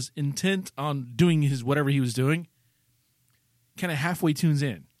 who was intent on doing his whatever he was doing, kind of halfway tunes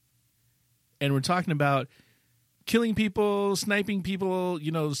in. And we're talking about killing people, sniping people,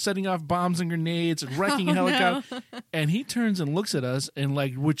 setting off bombs and grenades, wrecking helicopters. No. And he turns and looks at us and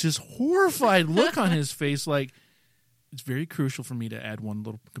with this horrified look on his face, like, it's very crucial for me to add one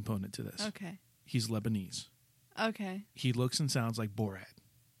little component to this. Okay. He's Lebanese. Okay. He looks and sounds like Borat.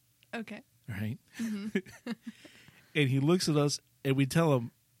 Okay. Right? Mm-hmm. And he looks at us and we tell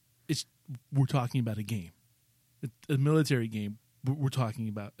him, we're talking about a game. A military game. We're talking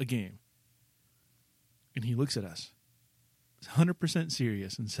about a game. And he looks at us, 100%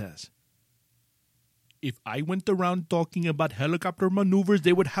 serious, and says, if I went around talking about helicopter maneuvers,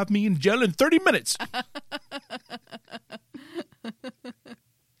 they would have me in jail in 30 minutes.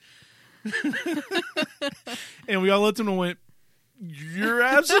 And we all looked at him and went, you're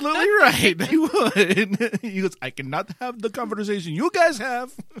absolutely right. They would. He goes, I cannot have the conversation you guys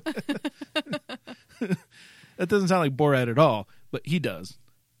have. That doesn't sound like Borat at all, but he does.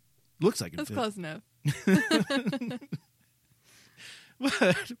 Looks like it. That's did. close enough.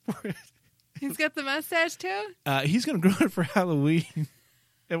 But He's got the mustache too? he's going to grow it for Halloween.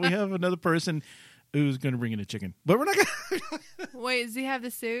 And we have another person who's going to bring in a chicken. But we're not going to. Wait, does he have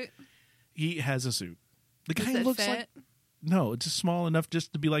the suit? He has a suit. The Does guy it looks fit? like. No, it's just small enough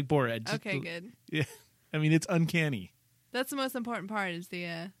just to be like Borat. Just Okay, good. Yeah. I mean, it's uncanny. That's the most important part is the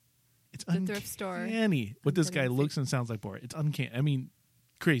It's The thrift store. uncanny. What this guy Uncanny. looks and sounds like Borat. It's uncanny. I mean,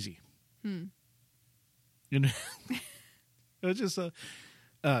 crazy. You know, it's just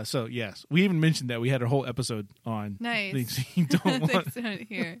so yes, we even mentioned that we had a whole episode on Nice. things you don't want. things don't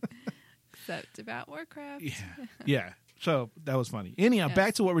hear. Except about Warcraft. Yeah. So that was funny. Anyhow, Yes.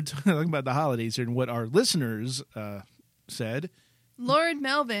 back to what we're talking about the holidays here and what our listeners said. Lord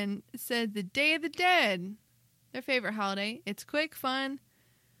Melvin said the Day of the Dead, their favorite holiday. It's quick, fun,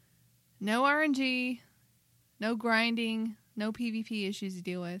 no RNG, no grinding, no PvP issues to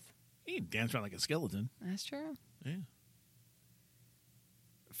deal with. He danced around like a skeleton. That's true. Yeah.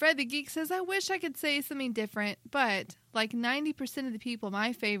 Fred the Geek says, I wish I could say something different, but like 90% of the people,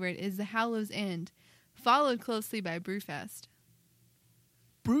 my favorite is the Hallows End, followed closely by Brewfest.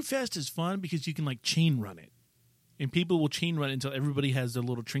 Brewfest is fun because you can chain run it. And people will chain run it until everybody has their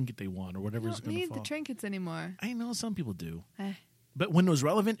little trinket they want or I whatever is don't going to need fall. the trinkets anymore. I know some people do. Eh, But when it was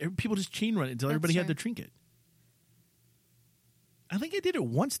relevant, people just chain run it until That's everybody had true. their trinket. I think I did it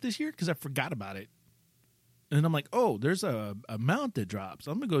once this year because I forgot about it. And I'm like, oh, there's a mount that drops.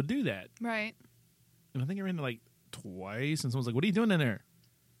 I'm going to go do that. right. And I think I ran it twice. And someone's like, what are you doing in there?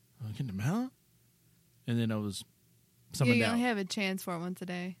 I'm getting the mount? And then I was Yeah, summoned you out. only have a chance for it once a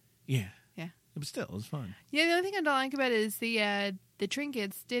day. Yeah. Yeah. But still, it was fun. Yeah, the only thing I don't like about it is the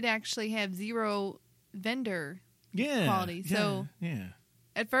trinkets did actually have 0 vendor. Yeah. Quality, Yeah. so- Yeah.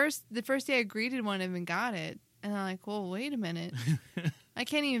 At first, the first day I greeted one of them and got it. And I'm like, well, wait a minute. I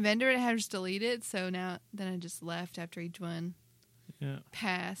can't even vendor it. I had to just delete it. So then I just left after each one Yeah.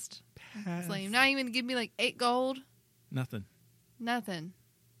 passed. It's lame. Not even give me like 8 gold. Nothing. Nothing.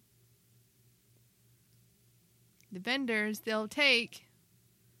 The vendors, they'll take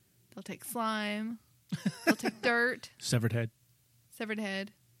slime. They'll take dirt. Severed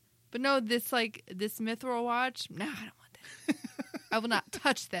head. But no, this Mithril watch, no, I don't want that. I will not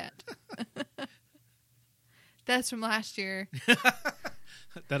touch that. That's from last year.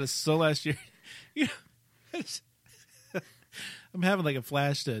 That is so last year. You know, I'm having like a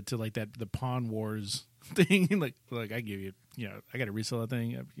flash to like that the Pawn Wars thing. like I give you, I got to resell that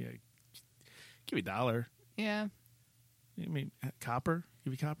thing. Give me $1. Yeah. I mean, copper.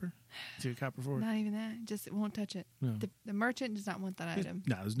 Give you copper. Give you copper for it. Not even that. Just it won't touch it. No. The merchant does not want that item.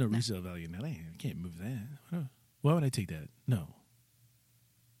 No, there's no resale value in that. I can't move that. Why would I take that? No.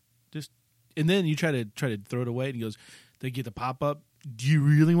 And then you try to throw it away, and he goes, they get the pop up. Do you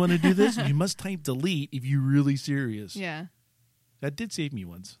really want to do this? You must type delete if you're really serious. Yeah. That did save me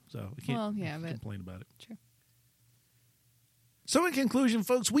once, so I can't complain about it. True. So in conclusion,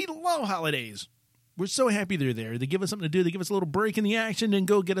 folks, we love holidays. We're so happy they're there. They give us something to do. They give us a little break in the action and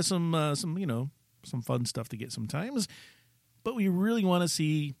go get us some fun stuff to get sometimes. But we really want to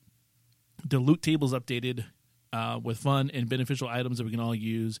see the loot tables updated with fun and beneficial items that we can all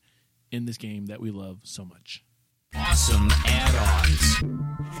use in this game that we love so much. Awesome add-ons.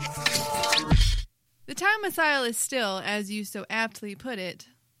 The time Messiah is still, as you so aptly put it,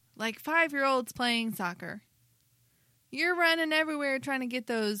 like 5-year-olds playing soccer. You're running everywhere trying to get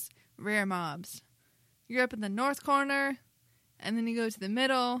those rare mobs. You're up in the north corner, and then you go to the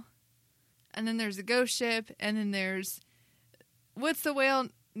middle, and then there's a ghost ship, and then there's... What's the whale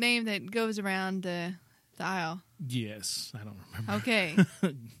name that goes around the aisle? Yes, I don't remember. Okay.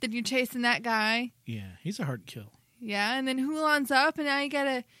 Then you're chasing that guy. Yeah, he's a hard kill. Yeah, and then Hulan's up, and now you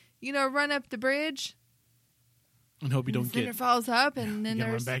gotta, run up the bridge. And hope you don't Then get... it falls up, and then you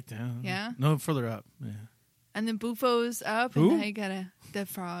gotta there's... run back down. Yeah. No, further up. Yeah. And then Bufo's up, Who? and now you gotta... The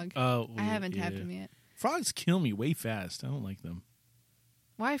frog. Oh, I haven't tapped him yet. Frogs kill me way fast. I don't like them.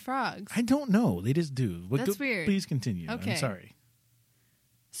 Why frogs? I don't know. They just do. That's weird. Please continue. Okay. I'm sorry.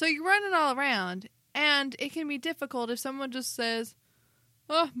 So you're running all around, and it can be difficult if someone just says,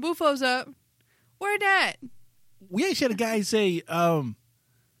 "Oh, Bufo's up. Where dat?" We actually had a guy say,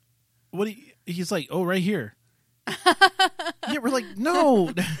 he's like, "Oh, right here." Yeah, we're like,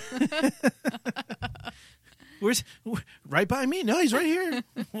 "No." Right by me? No, he's right here.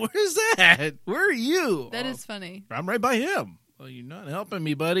 Where's that? Where are you? That is funny. I'm right by him. Well, you're not helping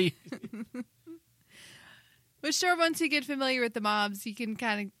me, buddy. But sure, once you get familiar with the mobs, you can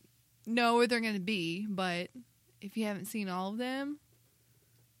kind of know where they're going to be. But if you haven't seen all of them,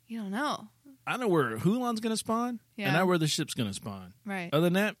 you don't know. I know where Hulan's going to spawn, Yeah. and I know where the ship's going to spawn. Right. Other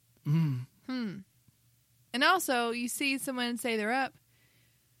than that, And also, you see someone say they're up.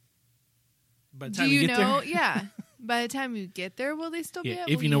 by the Do time you we get know? there, Yeah. By the time you get there, will they still be Yeah, up?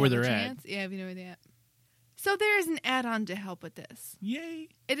 if Will you know where have a they're at. chance? Yeah, if you know where they're at. So there is an add-on to help with this. yay!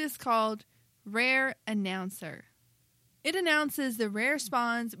 It is called Rare Announcer. It announces the rare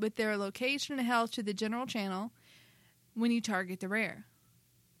spawns with their location and health to the general channel when you target the rare.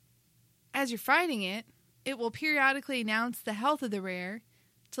 As you're fighting it, it will periodically announce the health of the rare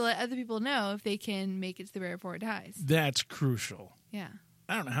to let other people know if they can make it to the rare before it dies. That's crucial. Yeah.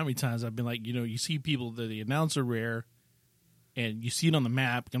 I don't know how many times I've been like, you see people that they announce a rare, and you see it on the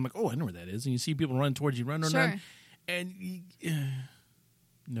map. And I'm like, oh, I know where that is. And you see people run towards you, run, Sure. and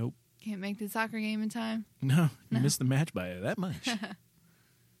nope, Can't make the soccer game in time. no, you missed the match by that much.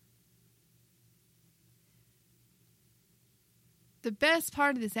 The best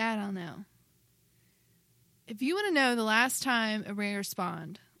part of this add-on, though, if you want to know the last time a rare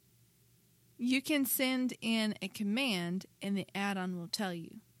spawned, you can send in a command and the add-on will tell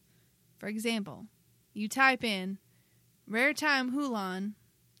you. For example, you type in rare time Hulan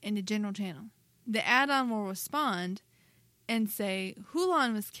in the general channel. The add-on will respond and say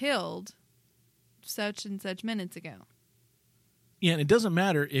Hulan was killed such and such minutes ago. Yeah, and it doesn't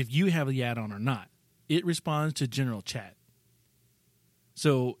matter if you have the add-on or not. It responds to general chat.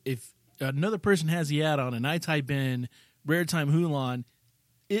 So if another person has the add-on and I type in rare time Hulan,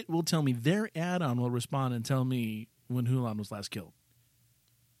 it will tell me their add-on will respond and tell me when Hulan was last killed.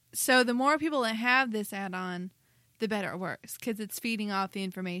 So the more people that have this add-on, the better it works because it's feeding off the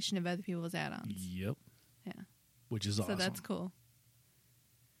information of other people's add-ons. Yep. Yeah. Which is awesome. So that's cool.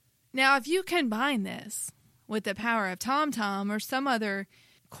 Now, if you combine this with the power of TomTom or some other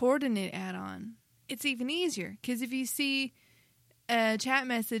coordinate add-on, it's even easier because if you see a chat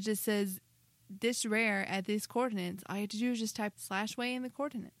message that says this rare at these coordinates, all you have to do is just type /way in the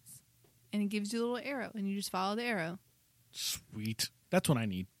coordinates, and it gives you a little arrow, and you just follow the arrow. Sweet. That's what I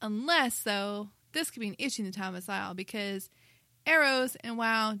need. Unless, though, this could be an issue in the Thomas Isle because arrows and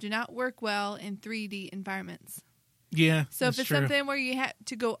WoW do not work well in 3D environments. Yeah. So if that's it's true. something where you have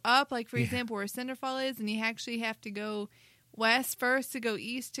to go up, like for example where Cinderfall is, and you actually have to go west first to go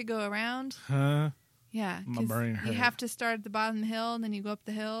east to go around. Yeah, My 'cause brain you hurt. have to start at the bottom of the hill, and then you go up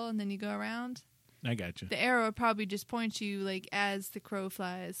the hill, and then you go around. I got you. The arrow would probably just point you like as the crow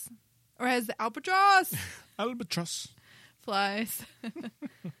flies, or as the albatross Albatross. flies,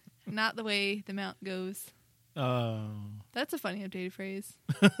 not the way the mount goes. That's a funny updated phrase.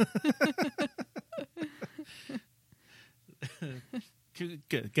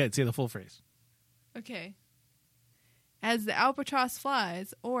 Good. Say the full phrase. Okay. As the albatross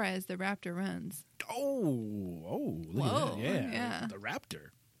flies, or as the raptor runs. Oh, look Whoa, at that. yeah. The raptor.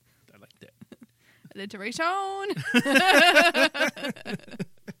 I like that. Alliteration.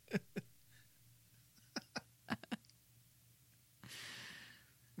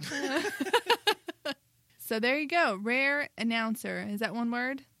 So there you go. Rare announcer. Is that one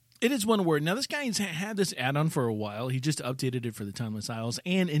word? It is one word. Now, this guy's had this add-on for a while. He just updated it for the Timeless Isles,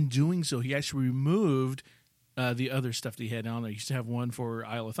 and in doing so, he actually removed the other stuff that he had on there. He used to have one for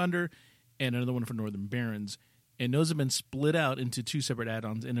Isle of Thunder and another one for Northern Barrens, and those have been split out into two separate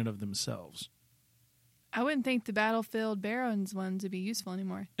add-ons in and of themselves. I wouldn't think the Battlefield Barons ones would be useful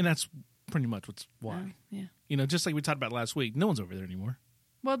anymore. And that's pretty much why. Yeah. You know, just like we talked about last week, no one's over there anymore.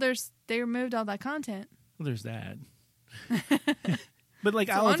 Well, they removed all that content. Well, there's that. But like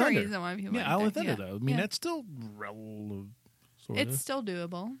That's Isle of one Thunder. reason why people Yeah, went Isle there. of Thunder, Yeah. though. I mean, Yeah. that's still relevant, sort of. It's still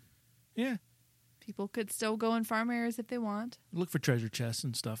doable. Yeah. People could still go in farm areas if they want. Look for treasure chests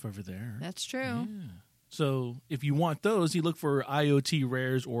and stuff over there. That's true. Yeah. So if you want those, you look for IoT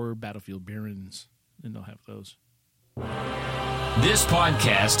Rares or Battlefield Barons, and they'll have those. This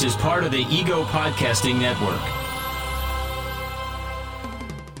podcast is part of the Ego Podcasting Network.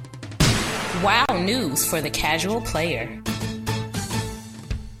 Wow news for the casual player.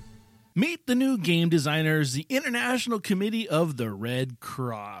 Meet the new game designers, the International Committee of the Red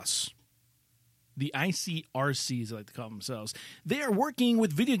Cross. The ICRC, as they like to call themselves. They are working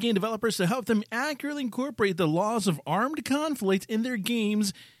with video game developers to help them accurately incorporate the laws of armed conflict in their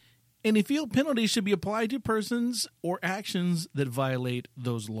games, and they feel penalties should be applied to persons or actions that violate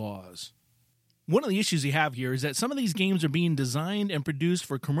those laws. One of the issues you have here is that some of these games are being designed and produced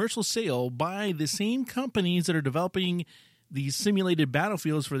for commercial sale by the same companies that are developing these simulated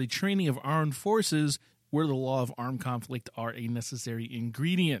battlefields for the training of armed forces, where the law of armed conflict are a necessary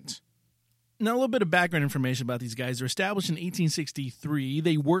ingredient. Now, a little bit of background information about these guys. They're established in 1863.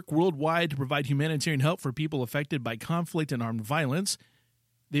 They work worldwide to provide humanitarian help for people affected by conflict and armed violence.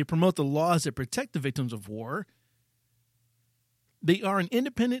 They promote the laws that protect the victims of war. They are an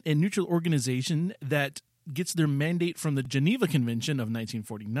independent and neutral organization that gets their mandate from the Geneva Convention of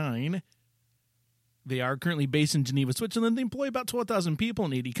 1949. They are currently based in Geneva, Switzerland. They employ about 12,000 people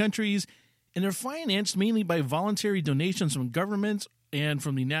in 80 countries, and they're financed mainly by voluntary donations from governments and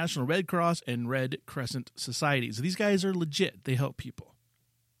from the National Red Cross and Red Crescent societies. These guys are legit. They help people.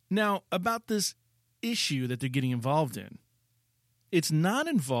 Now, about this issue that they're getting involved in, it's not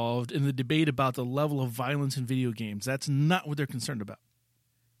involved in the debate about the level of violence in video games. That's not what they're concerned about.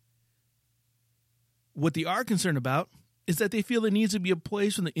 What they are concerned about is that they feel there needs to be a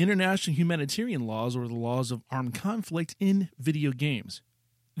place for the international humanitarian laws or the laws of armed conflict in video games.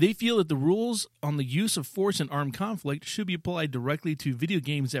 They feel that the rules on the use of force in armed conflict should be applied directly to video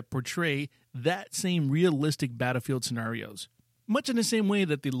games that portray that same realistic battlefield scenarios, much in the same way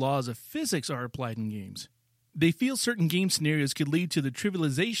that the laws of physics are applied in games. They feel certain game scenarios could lead to the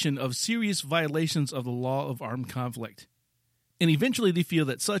trivialization of serious violations of the law of armed conflict. And eventually they feel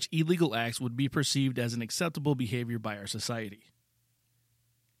that such illegal acts would be perceived as an acceptable behavior by our society.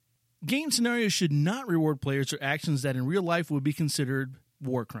 Game scenarios should not reward players for actions that in real life would be considered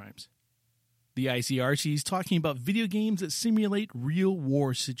war crimes. The ICRC is talking about video games that simulate real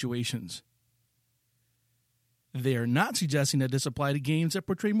war situations. They are not suggesting that this apply to games that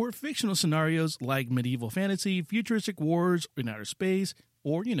portray more fictional scenarios like medieval fantasy, futuristic wars in outer space,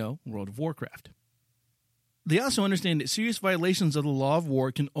 or, World of Warcraft. They also understand that serious violations of the law of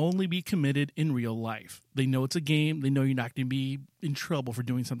war can only be committed in real life. They know it's a game. They know you're not going to be in trouble for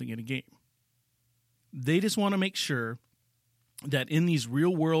doing something in a game. They just want to make sure that in these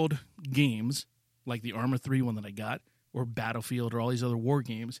real-world games, like the Arma 3 one that I got, or Battlefield, or all these other war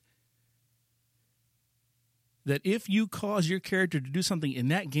games, that if you cause your character to do something in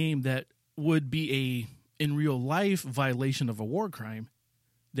that game that would be in real life, violation of a war crime,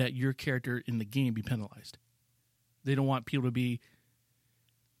 that your character in the game be penalized. They don't want people to be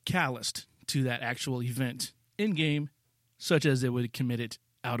calloused to that actual event in-game, such as they would commit it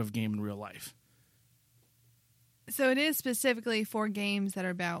out of game in real life. So it is specifically for games that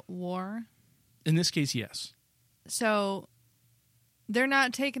are about war. In this case, yes. So they're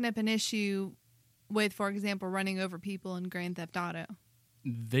not taking up an issue with, for example, running over people in Grand Theft Auto.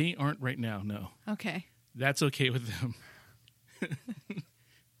 They aren't right now, no. Okay. That's okay with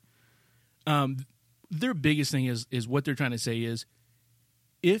them. Their biggest thing is what they're trying to say is,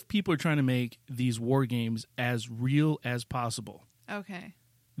 if people are trying to make these war games as real as possible, Okay.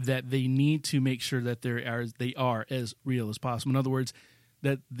 that they need to make sure that they are as real as possible. In other words,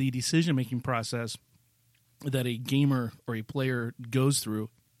 that the decision-making process that a gamer or a player goes through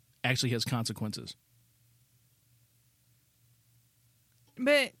actually has consequences.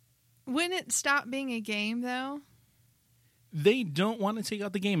 But wouldn't it stop being a game, though? They don't want to take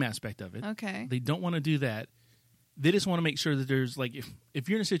out the game aspect of it. Okay. They don't want to do that. They just want to make sure that there's, like, if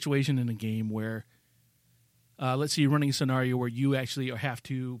you're in a situation in a game where, let's say you're running a scenario where you actually have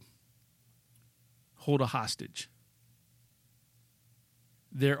to hold a hostage.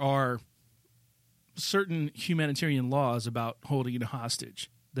 There are certain humanitarian laws about holding a hostage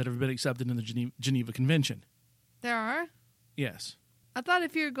that have been accepted in the Geneva Convention. There are? Yes. I thought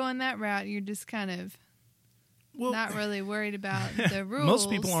if you were going that route, you're just kind of not really worried about the rules. Most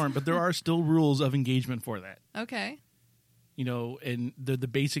people aren't, but there are still rules of engagement for that. Okay. You know, and the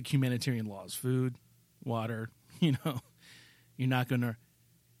basic humanitarian laws, food, water, you know,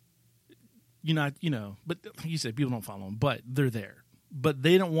 but like you said, people don't follow them, but they're there. But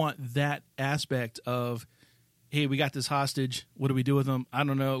they don't want that aspect of, hey, we got this hostage. What do we do with them? I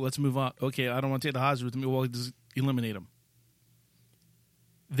don't know. Let's move on. Okay, I don't want to take the hostage with me. Well, just eliminate them.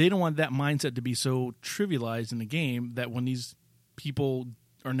 They don't want that mindset to be so trivialized in the game that when these people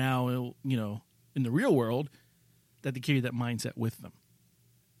are now, you know, in the real world, that they carry that mindset with them.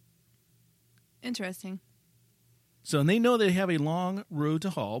 Interesting. So and they know they have a long road to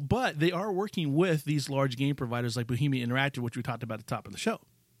haul, but they are working with these large game providers like Bohemia Interactive, which we talked about at the top of the show,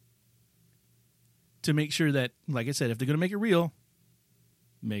 to make sure that, like I said, if they're going to make it real,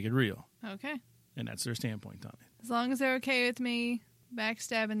 make it real. Okay. And that's their standpoint on it. As long as they're okay with me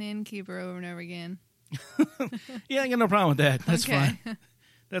backstabbing the innkeeper over and over again. Yeah, I got no problem with that. That's Okay. fine.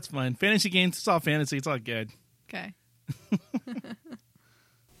 That's fine. Fantasy games, it's all fantasy. It's all good. Okay.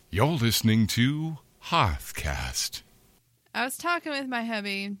 You're listening to Hearthcast. I was talking with my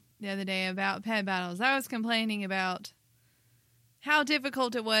hubby the other day about pet battles. I was complaining about how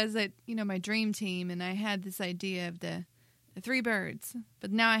difficult it was at, you know, my dream team, and I had this idea of the 3 birds,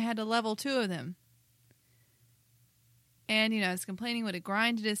 but now I had to level 2 of them. And, you know, I was complaining what a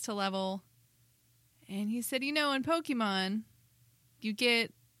grind it is to level. And he said, you know, in Pokemon, you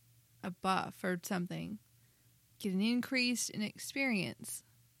get a buff or something. Get an increase in experience.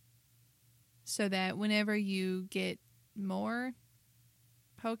 So that whenever you get more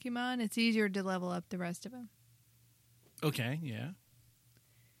Pokemon, it's easier to level up the rest of them. Okay, yeah.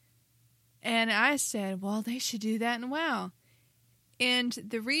 And I said, well, they should do that in WoW. And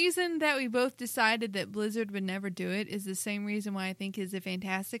the reason that we both decided that Blizzard would never do it is the same reason why I think is a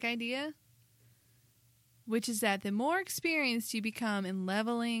fantastic idea, which is that the more experienced you become in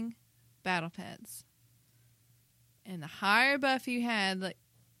leveling battle pets, and the higher buff you had like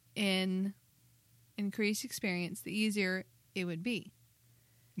in increased experience, the easier it would be.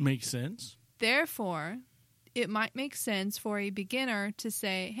 Makes sense. Therefore, it might make sense for a beginner to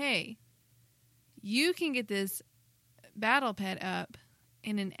say, hey, you can get this battle pet up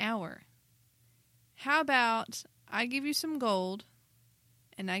in an hour. How about I give you some gold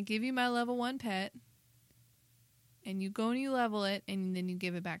and I give you my level 1 pet and you go and you level it and then you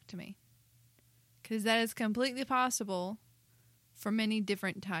give it back to me. Because that is completely possible for many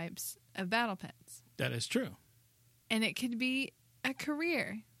different types of battle pets. That is true. And it could be a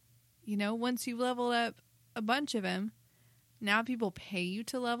career. You know, once you level up a bunch of them, now people pay you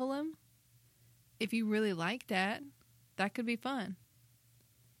to level them. If you really like that, that could be fun.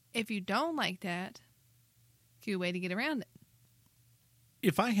 If you don't like that, good way to get around it.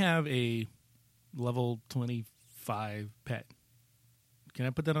 If I have a level 25 pet, can I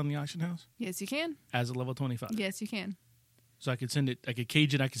put that on the auction house Yes, you can. as a level 25? Yes, you can. So I could send it, I could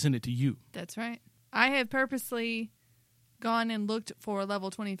cage it, I could send it to you. That's right. I have purposely gone and looked for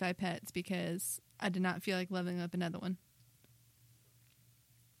level 25 pets because I did not feel like leveling up another one.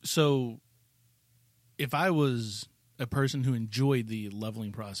 So if I was a person who enjoyed the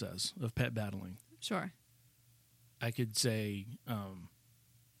leveling process of pet battling, Sure. I could say,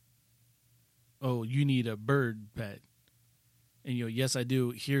 oh, you need a bird pet. And you go, yes, I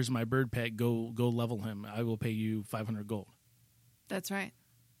do. Here's my bird pet. Go level him. I will pay you 500 gold. That's right.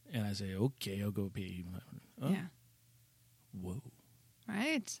 And I say, okay, I'll go pay you 500. Oh, Yeah. Whoa.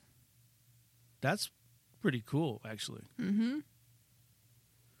 Right? That's pretty cool, actually. Mm-hmm.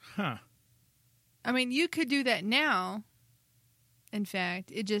 Huh. I mean, you could do that now. In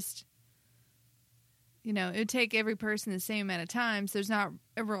fact, it just, it would take every person the same amount of time, so there's not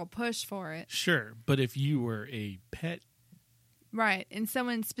a real push for it. Sure, but if you were a pet... Right, and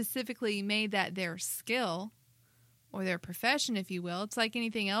someone specifically made that their skill or their profession, if you will, it's like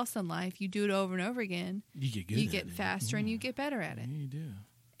anything else in life. You do it over and over again. You get good You at get it. faster and you get better at it. Yeah, you do.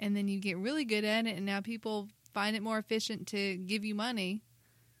 And then you get really good at it, and now people find it more efficient to give you money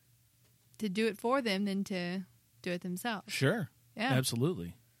to do it for them than to do it themselves. Sure. Yeah.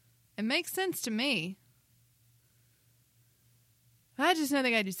 Absolutely. It makes sense to me. I just know they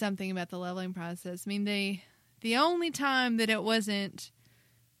got to do something about the leveling process. I mean, the only time that it wasn't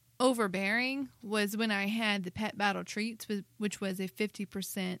overbearing was when I had the pet battle treats, which was a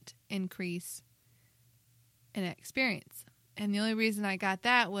 50% increase in experience. And the only reason I got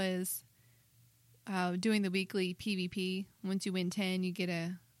that was doing the weekly PvP. Once you win 10, you get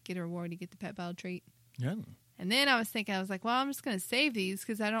a reward. You get the pet battle treat. Yeah. And then I was like, well, I'm just going to save these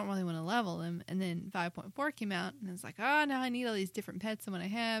because I don't really want to level them. And then 5.4 came out, and I was like, oh, now I need all these different pets than what I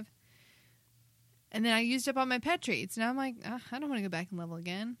have. And then I used up all my pet treats, and I'm like, I don't want to go back and level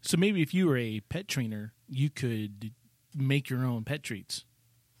again. So maybe if you were a pet trainer, you could make your own pet treats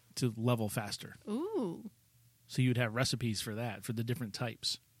to level faster. Ooh, So you'd have recipes for that, for the different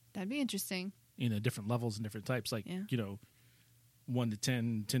types. that'd be interesting. Different levels and different types. Like, Yeah. 1 to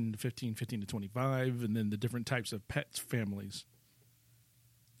 10, 10 to 15, 15 to 25, and then the different types of pets families.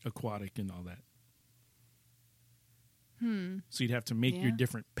 Aquatic and all that. So you'd have to make your Yeah.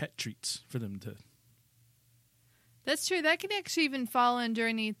 different pet treats for them to... That's true. That could actually even fall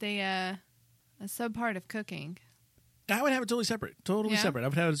underneath a sub-part of cooking. I would have it totally separate. Totally Yeah. separate. I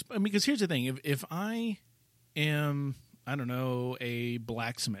would have it, because here's the thing. If I am, I don't know, a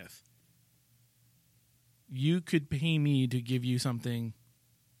blacksmith, you could pay me to give you something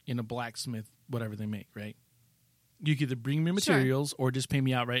in a blacksmith, whatever they make, right? You could either bring me materials or just pay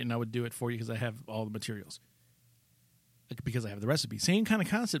me outright and I would do it for you because I have all the materials. Because I have the recipe. Same kind of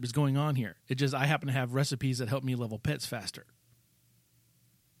concept is going on here. It just I happen to have recipes that help me level pets faster.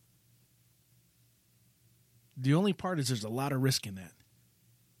 The only part is there's a lot of risk in that.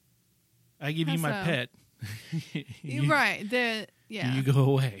 I give you How my so? pet. Right. You go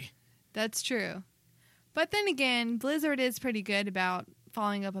away. That's true. But then again, Blizzard is pretty good about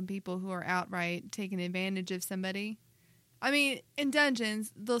following up on people who are outright taking advantage of somebody. I mean, in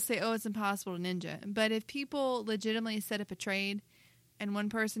dungeons, they'll say, oh, it's impossible to ninja. But if people legitimately set up a trade and one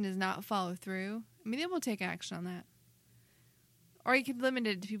person does not follow through, I mean, they will take action on that. Or you could limit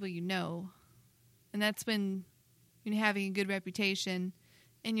it to people you know. And that's when having a good reputation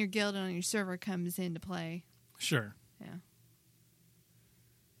in your guild and on your server comes into play. Sure. Yeah.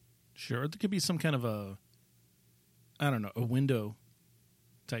 Sure. There could be some kind of a window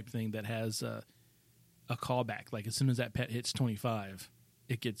type thing that has a callback. Like as soon as that pet hits 25,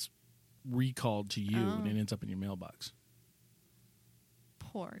 it gets recalled to you and it ends up in your mailbox.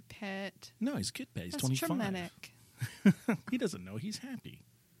 Poor pet. No, he's a good pet. He's That's 25. traumatic. He doesn't know. He's happy.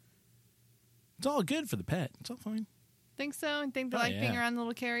 It's all good for the pet. It's all fine. Think so? And think they Oh, like being yeah. around the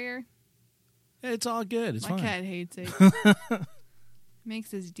little carrier? It's all good. It's My fine. cat hates it.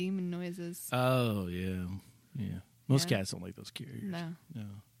 Makes his demon noises. Oh, yeah. Yeah. Most Yeah. cats don't like those carriers. No.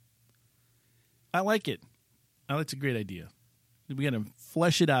 I like it. It's a great idea. We got to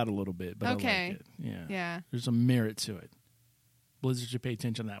flesh it out a little bit, but I Okay. like it. Yeah. Yeah. There's a merit to it. Blizzard should pay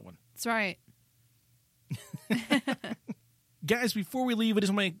attention to that one. That's right. Guys, before we leave, I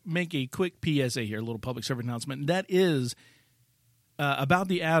just want to make a quick PSA here, a little public service announcement. That is about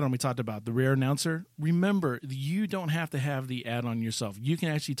the add-on we talked about, the Rare Announcer. Remember, you don't have to have the add-on yourself. You can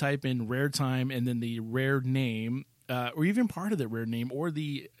actually type in Rare Time and then the rare name, or even part of the rare name, or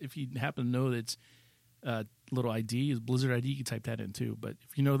if you happen to know that it's little ID, is Blizzard ID, you can type that in too. But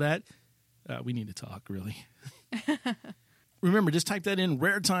if you know that, we need to talk, really. Remember, just type that in,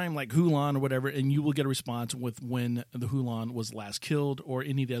 rare time, like Hulan or whatever, and you will get a response with when the Hulan was last killed or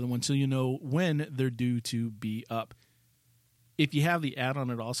any of the other ones, so you know when they're due to be up. If you have the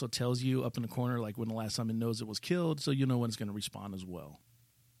add-on, it also tells you up in the corner, like when the last time it knows it was killed, so you know when it's going to respawn as well.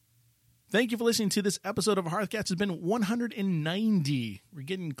 Thank you for listening to this episode of Hearthcast. It's been 190. We're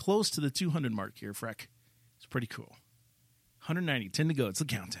getting close to the 200 mark here, Freck. It's pretty cool. 190, 10 to go. It's the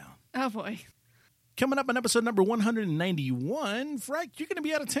countdown. Oh, boy. Coming up on episode number 191, Freck, you're going to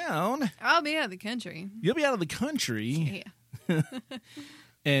be out of town. I'll be out of the country. You'll be out of the country. Yeah.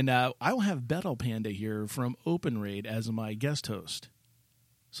 And I will have Battle Panda here from Open Raid as my guest host.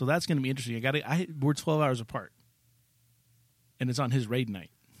 So that's going to be interesting. We're 12 hours apart. and it's on his raid night.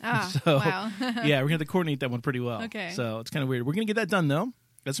 Ah, So, wow. yeah, we're going to have to coordinate that one pretty well. Okay. So it's kind of weird. We're going to get that done, though.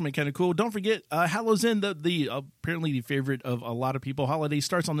 That's going to be kind of cool. Don't forget, Hallows Inn, the apparently the favorite of a lot of people. Holiday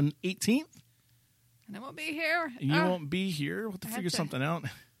starts on the 18th. And I won't be here. You won't be here. We'll have to I figure have to- something out.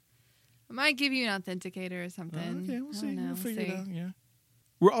 I might give you an authenticator or something. Okay, we'll I see. don't know. We'll figure it see. out, yeah.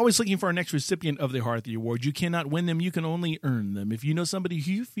 We're always looking for our next recipient of the Hearthy Award. You cannot win them. You can only earn them. If you know somebody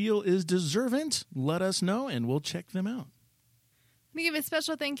who you feel is deserving, let us know, and we'll check them out. We give a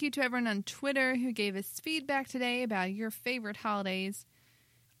special thank you to everyone on Twitter who gave us feedback today about your favorite holidays.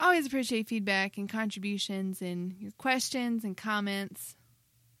 Always appreciate feedback and contributions and your questions and comments.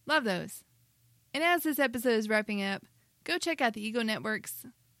 Love those. And as this episode is wrapping up, go check out the Ego Networks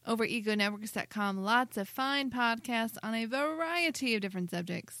over at egonetworks.com. Lots of fine podcasts on a variety of different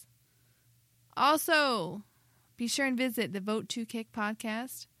subjects. Also, be sure and visit the Vote to Kick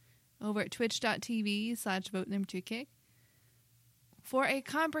podcast over at twitch.tv/vote2kick for a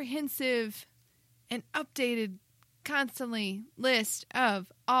comprehensive and updated constantly list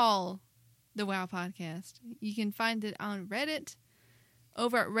of all the WoW podcast. You can find it on Reddit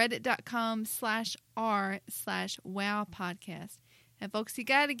over at reddit.com/r/WoW podcast. And folks, you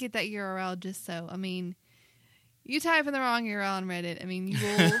got to get that URL just so. I mean, you type in the wrong URL on Reddit, I mean,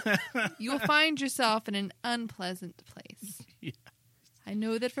 you will find yourself in an unpleasant place. Yeah. I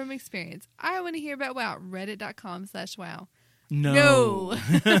know that from experience. I want to hear about WoW. Reddit.com/WoW. No.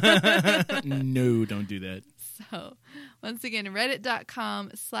 No, don't do that. So, once again,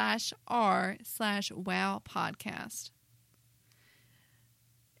 reddit.com/r/WoW podcast.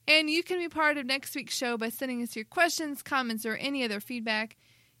 And you can be part of next week's show by sending us your questions, comments, or any other feedback.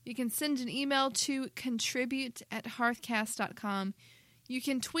 You can send an email to contribute@hearthcast.com. You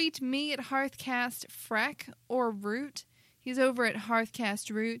can tweet me at HearthcastFrack or Root. He's over at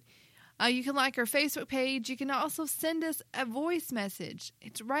HearthcastRoot. You can like our Facebook page. You can also send us a voice message.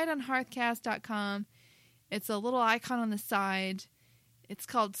 It's right on hearthcast.com. It's a little icon on the side. It's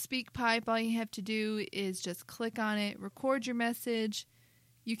called SpeakPipe. All you have to do is just click on it, record your message.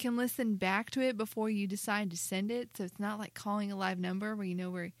 You can listen back to it before you decide to send it. So it's not like calling a live number where you know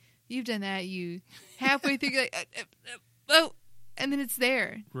where you've done that. You halfway through, you're like, oh, and then it's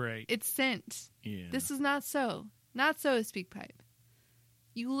there. Right. It's sent. Yeah. This is not so. Not so is SpeakPipe.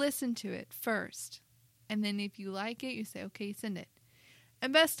 You listen to it first. And then if you like it, you say, okay, send it.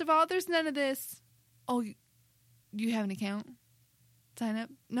 And best of all, there's none of this, oh, you have an account? Sign up?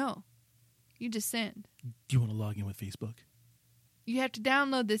 No. You just send. Do you want to log in with Facebook? You have to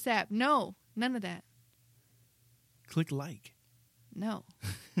download this app. No. None of that. Click like. No.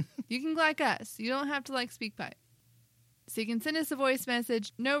 You can like us. You don't have to like SpeakPipe. So you can send us a voice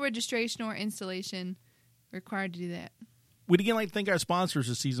message. No registration or installation required to do that. We'd again like to thank our sponsors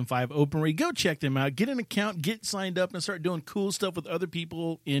of Season 5 Open Raid. Go check them out. Get an account, get signed up, and start doing cool stuff with other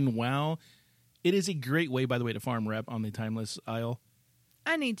people in WoW. It is a great way, by the way, to farm rep on the Timeless Isle.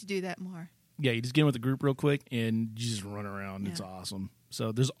 I need to do that more. Yeah, you just get in with the group real quick, and you just run around. Yeah. It's awesome.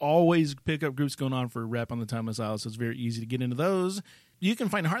 So there's always pickup groups going on for rep on the Timeless Isle, so it's very easy to get into those. You can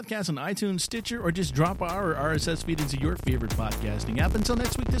find Hearthcast on iTunes, Stitcher, or just drop our RSS feed into your favorite podcasting app. Until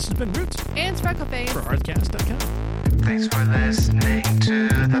next week, this has been Roots And Freckleface. for Hearthcast.com. Thanks for listening to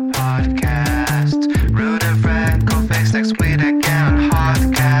the podcast. Root and Freckleface next week again on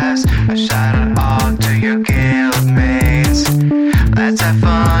Hearthcast. A shout out to your guild mates. Let's have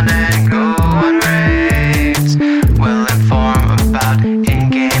fun and go on raids. We'll inform about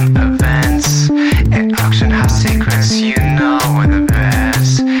in-game events and auction house secrets. You know we're the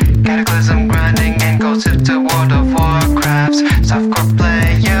best. Cataclysm grinding and gold tip to World of Warcraft's softcore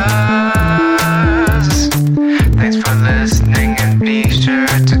players. Thanks for listening and be sure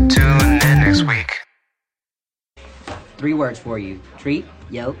to tune in next week. 3 words for you. Treat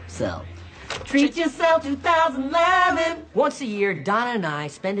yourself. Treat Yourself 2011. Once a year, Donna and I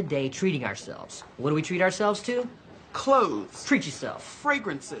spend a day treating ourselves. What do we treat ourselves to? Clothes, Treat yourself.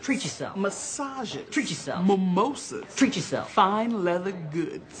 fragrances, Treat yourself. massages, Treat yourself. mimosas, Treat yourself. fine leather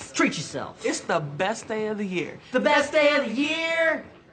goods. Treat yourself. It's the best day of the year. The best day of the year.